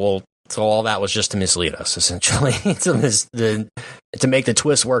end. It's like, well, so all that was just to mislead us, essentially, to make the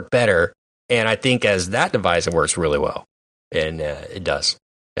twist work better. And I think as that device, it works really well. And it does.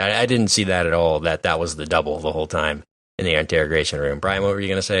 I didn't see that at all, that was the double the whole time in the interrogation room. Brian, what were you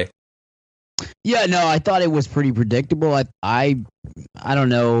going to say? Yeah, no, I thought it was pretty predictable. I don't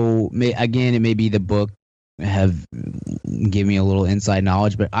know. Again, it may be the book have given me a little inside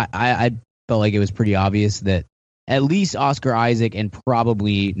knowledge, but I felt like it was pretty obvious that at least Oscar Isaac and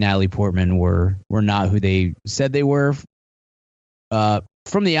probably Natalie Portman were not who they said they were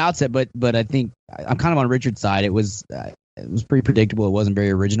from the outset. But I think I'm kind of on Richard's side. It was pretty predictable. It wasn't very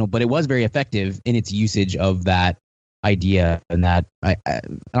original, but it was very effective in its usage of that idea, and that I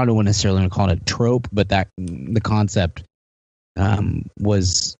don't know what necessarily want to call it a trope, but that the concept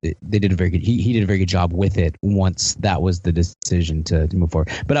was they did a very good he did a very good job with it once that was the decision to move forward.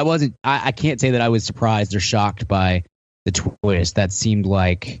 But I can't say that I was surprised or shocked by the twist. That seemed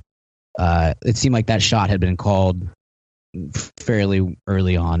like that shot had been called fairly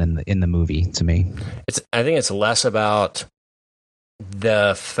early on in the movie to me. I think it's less about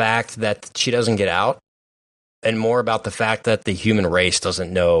the fact that she doesn't get out and more about the fact that the human race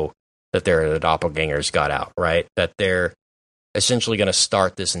doesn't know that the doppelgangers got out, right? That they're essentially going to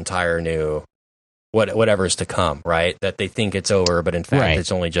start this entire new whatever's to come, right? That they think it's over, but in fact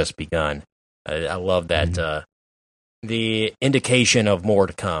it's only just begun. I love that the indication of more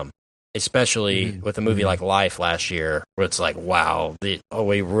to come, especially with a movie like Life last year, where it's like, wow,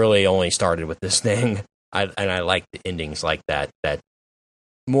 we really only started with this thing. I like the endings like that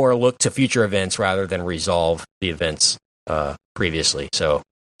more look to future events rather than resolve the events previously. So,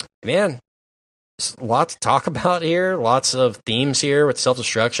 man, lots to talk about here. Lots of themes here with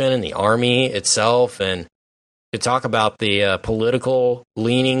self-destruction and the army itself, and to talk about the political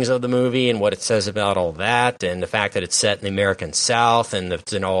leanings of the movie and what it says about all that, and the fact that it's set in the American South and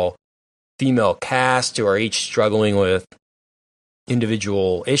it's an all-female cast who are each struggling with,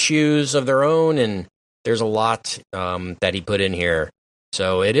 individual issues of their own, and there's a lot that he put in here.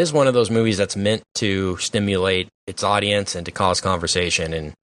 So it is one of those movies that's meant to stimulate its audience and to cause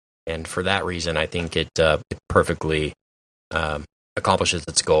conversation, and for that reason, I think it perfectly accomplishes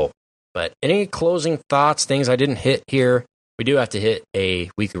its goal. But any closing thoughts, things I didn't hit here? We do have to hit a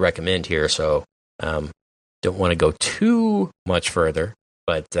weekly recommend here, so don't want to go too much further.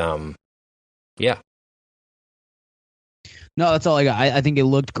 But yeah. No, that's all I got. I think it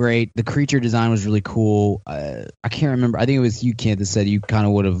looked great. The creature design was really cool. I can't remember. I think it was you, Kent, that said you kind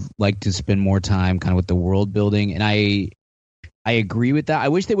of would have liked to spend more time kind of with the world building, and I agree with that. I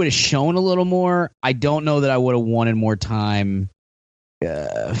wish they would have shown a little more. I don't know that I would have wanted more time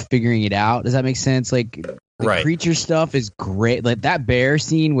figuring it out. Does that make sense? Like the creature stuff is great. Like that bear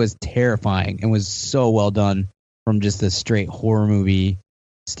scene was terrifying and was so well done from just a straight horror movie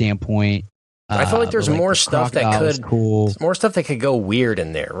standpoint. I feel like there's more stuff that could more stuff that could go weird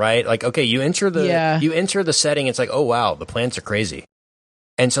in there, right? Like, okay, you enter the setting, it's like, oh wow, the plants are crazy.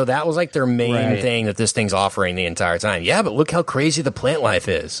 And so that was like their main thing that this thing's offering the entire time. Yeah, but look how crazy the plant life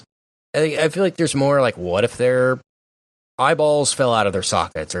is. I feel like there's more like, what if their eyeballs fell out of their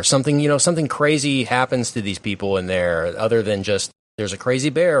sockets or something, something crazy happens to these people in there other than just there's a crazy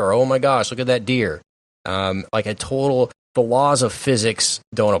bear or, oh my gosh, look at that deer. Like a total, the laws of physics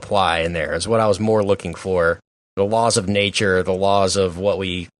don't apply in there is what I was more looking for. The laws of nature, the laws of what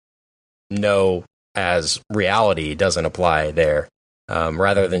we know as reality doesn't apply there.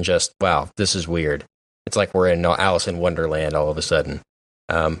 Rather than just, wow, this is weird. It's like we're in Alice in Wonderland all of a sudden.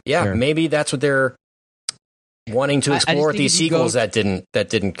 Sure. Maybe that's what they're wanting to explore with these sequels that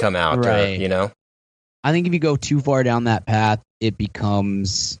didn't come out. Right. I think if you go too far down that path, it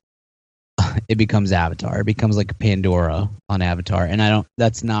becomes Avatar. It becomes like Pandora on Avatar, and I don't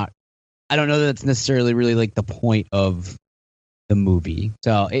know that that's necessarily really like the point of the movie.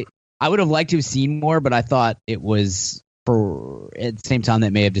 So I would have liked to have seen more, but I thought it was at the same time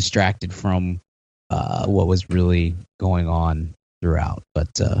that may have distracted from what was really going on throughout. But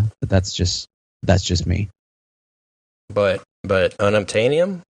that's just me. But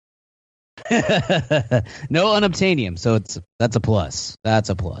unobtainium? No unobtainium, so that's a plus. That's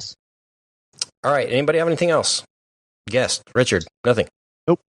a plus. All right. Anybody have anything else? Guest, Richard, nothing.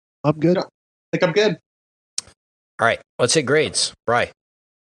 Nope. I'm good. No, I think I'm good. All right. Let's hit grades. Bri.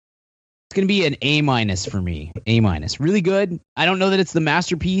 It's going to be an A- for me. A-. Really good. I don't know that it's the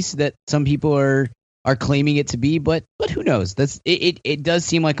masterpiece that some people are claiming it to be, but who knows? It does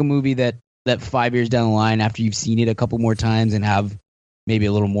seem like a movie that 5 years down the line, after you've seen it a couple more times and have maybe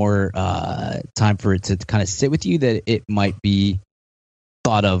a little more time for it to kind of sit with you, that it might be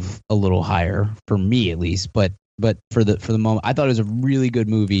thought of a little higher for me at least. But for the moment, I thought it was a really good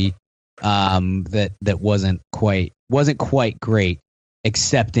movie that wasn't quite great,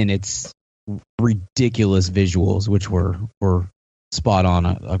 except in its ridiculous visuals, which were spot on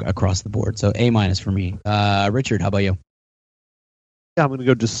across the board. So A- for me. Richard, how about you? Yeah, I'm going to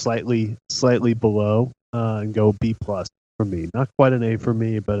go just slightly below and go B+ for me. Not quite an A for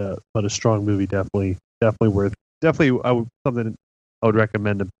me, but a strong movie. Definitely worth. Something I would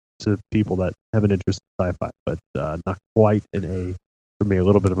recommend to people that have an interest in sci-fi, but not quite an A for me. A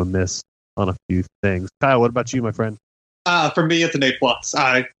little bit of a miss on a few things. Kyle, what about you, my friend? For me, it's an A+.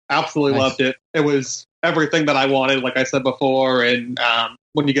 I absolutely loved it. It was everything that I wanted, like I said before. And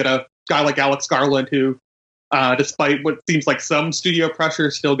when you get a guy like Alex Garland, who, despite what seems like some studio pressure,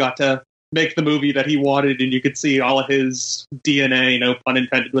 still got to make the movie that he wanted, and you could see all of his DNA, no pun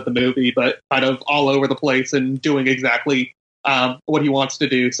intended, with the movie, but kind of all over the place and doing exactly what he wants to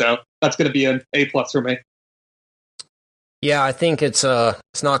do. So that's going to be an A+ for me. Yeah, I think it's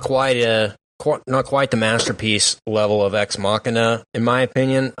not quite the masterpiece level of Ex Machina, in my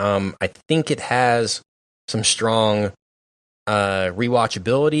opinion. I think it has some strong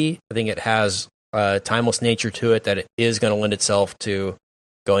rewatchability. I think it has timeless nature to it that it is going to lend itself to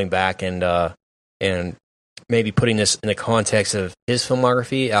going back and maybe putting this in the context of his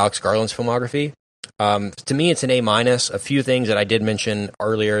filmography, Alex Garland's filmography. To me, it's an A-. A few things that I did mention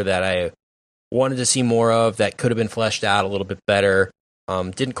earlier that I wanted to see more of that could have been fleshed out a little bit better.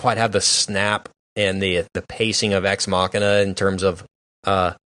 Didn't quite have the snap and the pacing of Ex Machina in terms of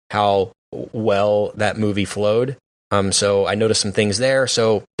how well that movie flowed. So I noticed some things there.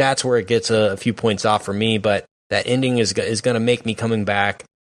 So that's where it gets a few points off for me. But that ending is going to make me coming back,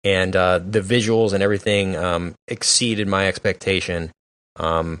 and the visuals and everything exceeded my expectation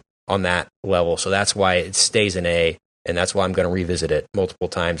on that level. So that's why it stays an A, and that's why I'm going to revisit it multiple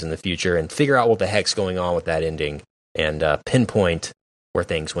times in the future and figure out what the heck's going on with that ending and pinpoint where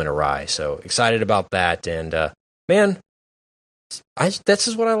things went awry. So excited about that. And man, This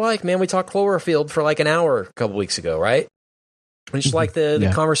is what I like, man. We talked Cloverfield for like an hour a couple weeks ago, right? I just like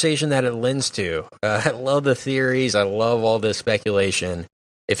the conversation that it lends to. I love the theories. I love all the speculation.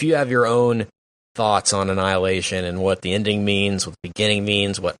 If you have your own thoughts on Annihilation and what the ending means, what the beginning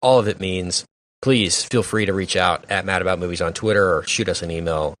means, what all of it means, please feel free to reach out at Mad About Movies on Twitter or shoot us an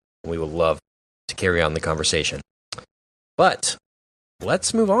email. We would love to carry on the conversation. But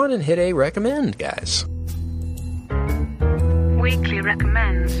let's move on and hit a recommend, guys. Weekly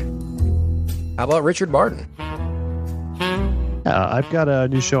recommends. How about Richard Barton? I've got a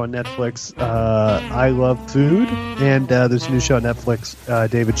new show on Netflix. I Love Food, and there's a new show on Netflix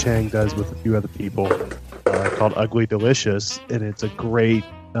David Chang does with a few other people called Ugly Delicious, and it's a great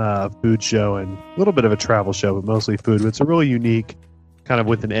food show and a little bit of a travel show, but mostly food. It's a really unique, kind of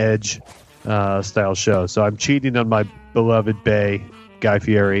with an edge style show. So I'm cheating on my beloved Bay, Guy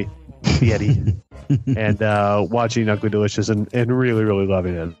Fieri, and watching Ugly Delicious and really, really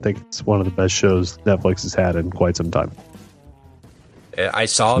loving it. I think it's one of the best shows Netflix has had in quite some time. I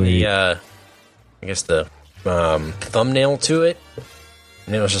saw the thumbnail to it,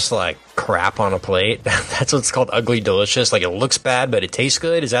 and it was just like crap on a plate. That's what it's called, Ugly Delicious. Like, it looks bad, but it tastes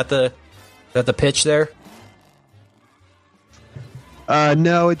good. Is that the pitch there?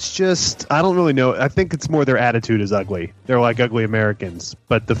 No, it's just, I don't really know. I think it's more their attitude is ugly. They're like ugly Americans,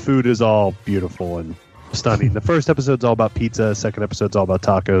 but the food is all beautiful and stunning. The first episode's all about pizza. Second episode's all about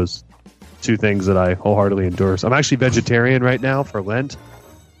tacos. Two things that I wholeheartedly endorse. I'm actually vegetarian right now for Lent,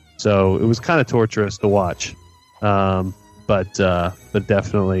 so it was kind of torturous to watch, but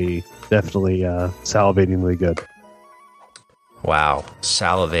definitely salivatingly good. Wow,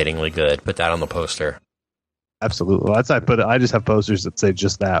 salivatingly good. Put that on the poster. Absolutely. I just have posters that say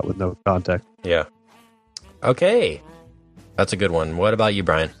just that with no context. Yeah. Okay, that's a good one. What about you,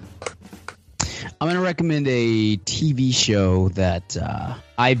 Brian? I'm going to recommend a TV show that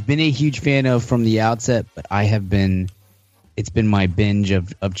I've been a huge fan of from the outset, but it's been my binge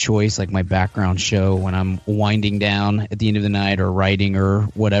of choice, like my background show when I'm winding down at the end of the night or writing or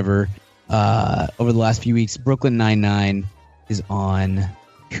whatever. Over the last few weeks, Brooklyn Nine-Nine is on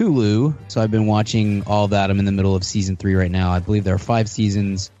Hulu, so I've been watching all that. I'm in the middle of season 3 right now. I believe there are 5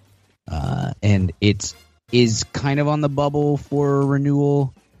 seasons, and it is kind of on the bubble for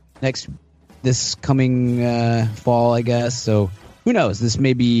renewal this coming fall, I guess. So who knows? This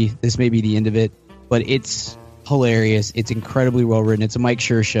may be the end of it, but it's hilarious. It's incredibly well written. It's a Mike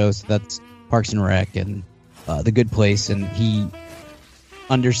Schur show, so that's Parks and Rec and The Good Place, and he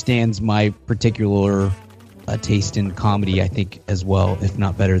understands my particular taste in comedy, I think, as well, if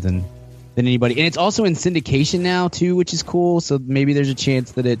not better than anybody. And it's also in syndication now too, which is cool. So maybe there's a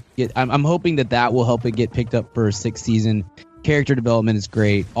chance that I'm hoping that will help it get picked up for a 6th season. Character development is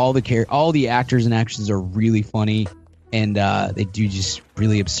great. All the actors and actresses are really funny, and they do just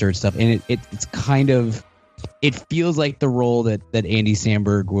really absurd stuff. And it's kind of, it feels like the role that Andy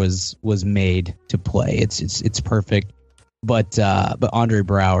Samberg was made to play. It's perfect. But Andre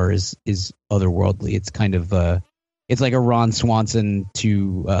Braugher is otherworldly. It's kind of it's like a Ron Swanson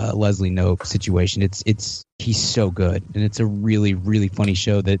to Leslie Knope situation. He's so good, and it's a really, really funny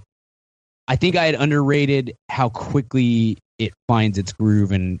show that I think I had underrated how quickly it finds its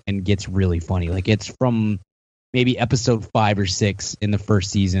groove and gets really funny. Like, it's from maybe episode 5 or 6 in the first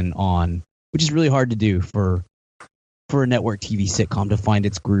season on, which is really hard to do for a network TV sitcom to find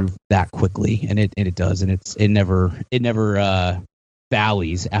its groove that quickly, and it does, and it never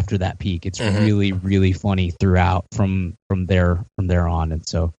valleys after that peak. It's really, really funny throughout from there on, and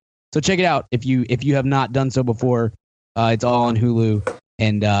so check it out if you have not done so before. It's all on Hulu,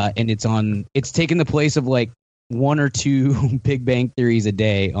 and it's taken the place of like 1 or 2 Big Bang Theories a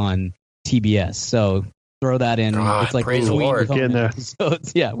day on TBS. So throw that in. It's like praise the Lord. Getting there. So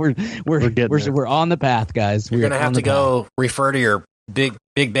we're on the path, guys. You're gonna have to go refer to your Big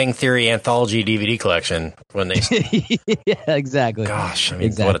Bang Theory anthology DVD collection when they. Yeah, exactly. Gosh, I mean,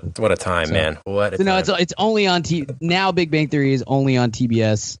 exactly. What a time, man! What a time. No, it's only on now. Big Bang Theory is only on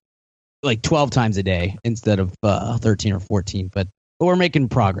TBS like 12 times a day instead of 13 or 14. But we're making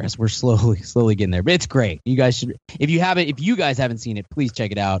progress. We're slowly getting there. But it's great. You guys should, if you guys haven't seen it, please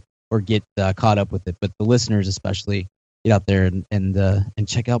check it out or get caught up with it. But the listeners especially, get out there and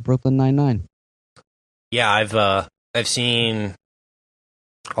check out Brooklyn Nine-Nine. Yeah, I've seen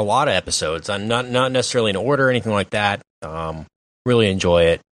a lot of episodes. I'm not necessarily in order or anything like that. Really enjoy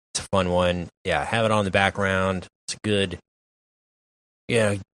it. It's a fun one. Yeah, have it on the background. It's good.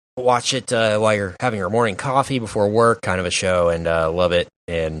 Yeah, watch it while you're having your morning coffee before work, kind of a show, and love it.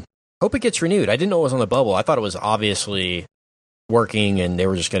 And hope it gets renewed. I didn't know it was on the bubble. I thought it was obviously working, and they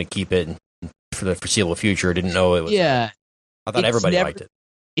were just going to keep it for the foreseeable future. I didn't know it was. Yeah. I thought everybody liked it.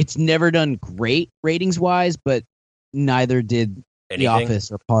 It's never done great ratings wise, but neither did The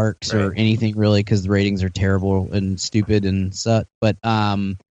Office or Parks or anything really, because the ratings are terrible and stupid and such. But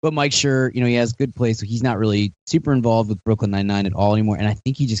Mike Schur, he has good plays, so he's not really super involved with Brooklyn Nine-Nine at all anymore. And I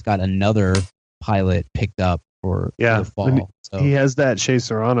think he just got another pilot picked up for the fall. So he has that Shea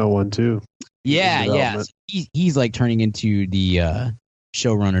Serrano one too. Yeah. So he's like turning into the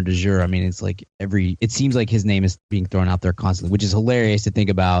showrunner du jour. I mean, it's like it seems like his name is being thrown out there constantly, which is hilarious to think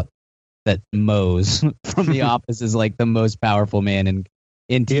about. That Mose from The Office is like the most powerful man in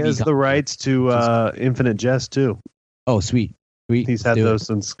TV. He has the rights to Infinite Jest too. Oh, sweet. He's had those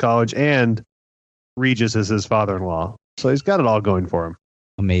since college, and Regis is his father-in-law, so he's got it all going for him.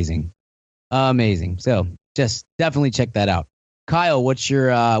 Amazing. So just definitely check that out. Kyle, what's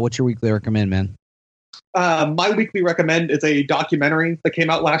your weekly recommend, man? My weekly recommend is a documentary that came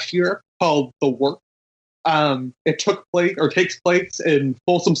out last year called The Work. It takes place in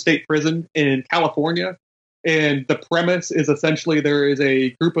Folsom State Prison in California. And the premise is essentially there is a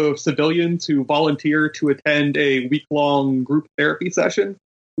group of civilians who volunteer to attend a week-long group therapy session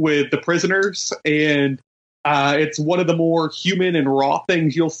with the prisoners. And it's one of the more human and raw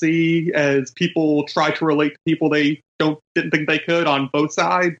things you'll see as people try to relate to people they didn't think they could on both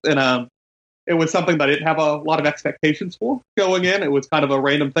sides. And it was something that I didn't have a lot of expectations for going in. It was kind of a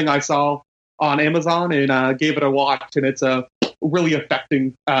random thing I saw on Amazon and gave it a watch, and it's a really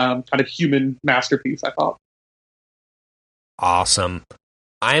affecting kind of human masterpiece, I thought. Awesome.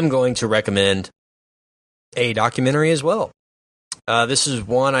 I am going to recommend a documentary as well. This is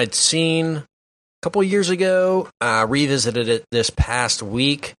one I'd seen a couple years ago, revisited it this past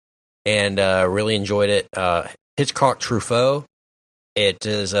week, and really enjoyed it. Hitchcock Truffaut. It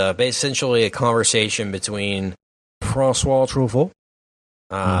is essentially a conversation between Francois Truffaut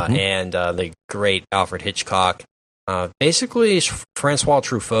and the great Alfred Hitchcock. Basically, Francois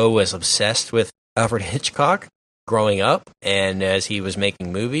Truffaut was obsessed with Alfred Hitchcock growing up and as he was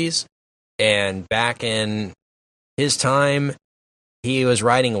making movies. And back in his time, he was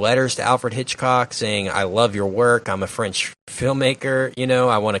writing letters to Alfred Hitchcock saying, I love your work. I'm a French filmmaker.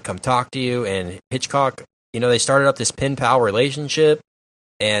 I want to come talk to you. And Hitchcock, they started up this pen pal relationship,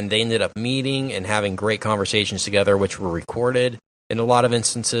 and they ended up meeting and having great conversations together, which were recorded in a lot of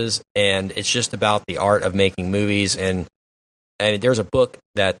instances, and it's just about the art of making movies. And there's a book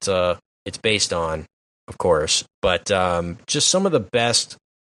that it's based on, of course, but just some of the best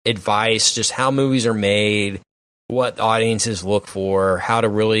advice, just how movies are made, what audiences look for, how to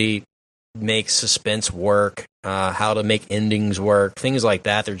really make suspense work, how to make endings work, things like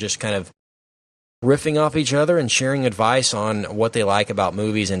that. They're just kind of riffing off each other and sharing advice on what they like about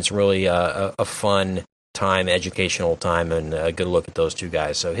movies, and it's really a fun time, educational time, and a good look at those two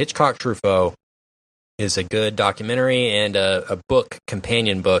guys. So Hitchcock Truffaut is a good documentary and a book,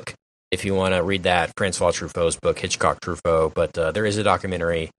 companion book, if you want to read that, Francois Truffaut's book, Hitchcock Truffaut. But there is a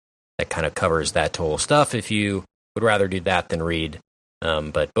documentary that kind of covers that total stuff if you would rather do that than read.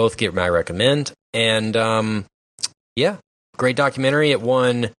 But both get my recommend. And great documentary. It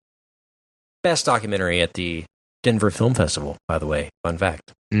won Best Documentary at the Denver Film Festival, by the way. Fun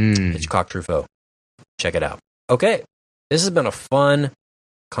fact. Hitchcock Truffaut. Check it out. Okay, this has been a fun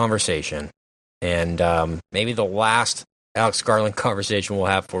conversation, and maybe the last Alex Garland conversation we'll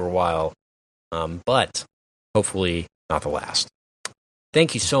have for a while, but hopefully not the last.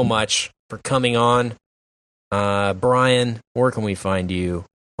 Thank you so much for coming on. Brian, where can we find you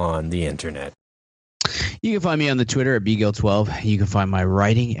on the internet? You can find me on the Twitter at bgill12. You can find my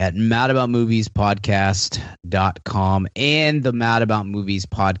writing at madaboutmoviespodcast.com and the Mad About Movies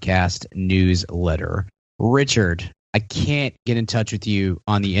podcast newsletter. Richard, I can't get in touch with you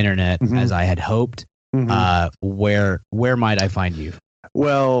on the internet as I had hoped. Where might I find you?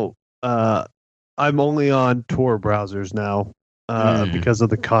 Well, I'm only on Tor browsers now because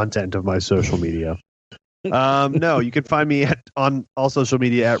of the content of my social media. No, you can find me on all social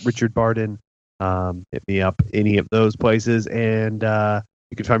media at Richard Barden. Hit me up any of those places, and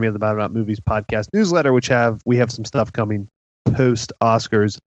you can find me on the Mad About Movies podcast newsletter, which we have some stuff coming post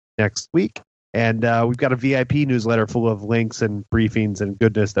Oscars next week, and we've got a VIP newsletter full of links and briefings and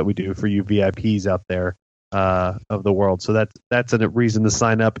goodness that we do for you VIPs out there of the world. So that's a reason to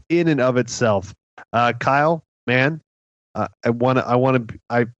sign up in and of itself. Kyle, man, I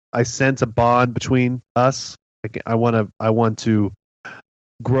sense a bond between us. I want to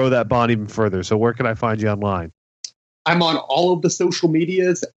grow that bond even further. So where can I find you online? I'm on all of the social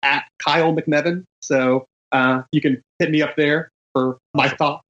medias at Kyle McNevin. So you can hit me up there for my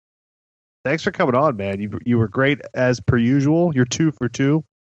thoughts. Thanks for coming on, man. You were great as per usual. You're 2 for 2,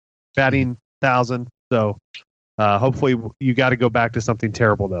 batting 1,000. So Hopefully, you got to go back to something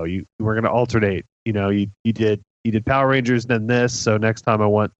terrible though. We're going to alternate. You know, you did Power Rangers, then this. So next time, I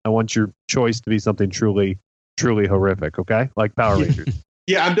want your choice to be something truly horrific. Okay, like Power Rangers.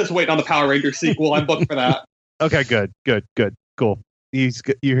 Yeah, I'm just waiting on the Power Rangers sequel. I'm booked for that. Okay, good, cool. You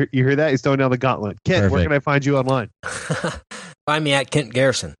hear that? He's throwing down the gauntlet. Kent, Perfect. Where can I find you online? Find me at Kent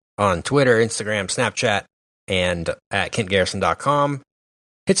Garrison on Twitter, Instagram, Snapchat, and at KentGarrison.com.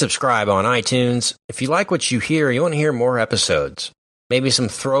 Hit subscribe on iTunes. If you like what you hear, you want to hear more episodes, maybe some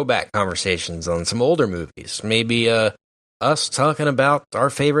throwback conversations on some older movies, maybe us talking about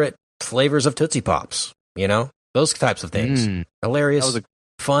our favorite flavors of Tootsie Pops, you know, those types of things. Hilarious,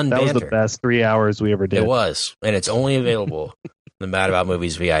 fun banter. That was the best 3 hours we ever did. It was, and it's only available the Mad About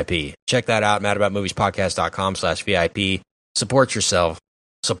Movies VIP. Check that out, madaboutmoviespodcast.com/VIP. Support yourself,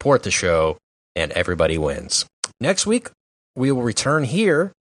 support the show, and everybody wins. Next week, we will return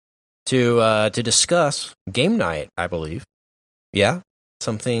here to discuss Game Night, I believe. Yeah,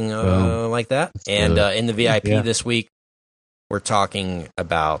 something like that. And in the VIP this week, we're talking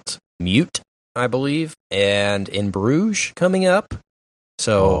about Mute, I believe, and In Bruges coming up.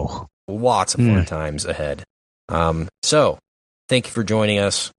 So lots of fun times ahead. So thank you for joining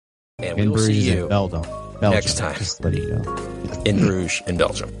us, and we will see you next time. Just letting you know. In Bruges, in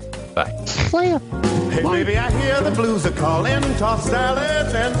Belgium. Bye. Hey, baby, I hear the blues are calling, tossed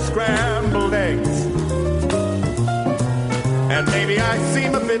salads and scrambled eggs. And maybe I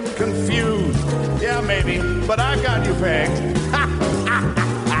seem a bit confused. Yeah, maybe, but I got you pegged.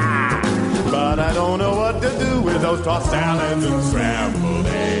 But I don't know what to do with those tossed salads and scrambled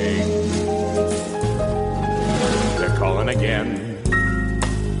eggs. They're calling again.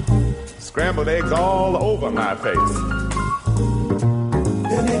 Scrambled eggs all over my face.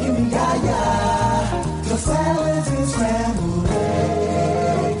 They're making me yah-yah, the salads and scrambled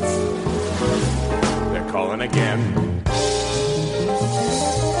eggs. They're calling again.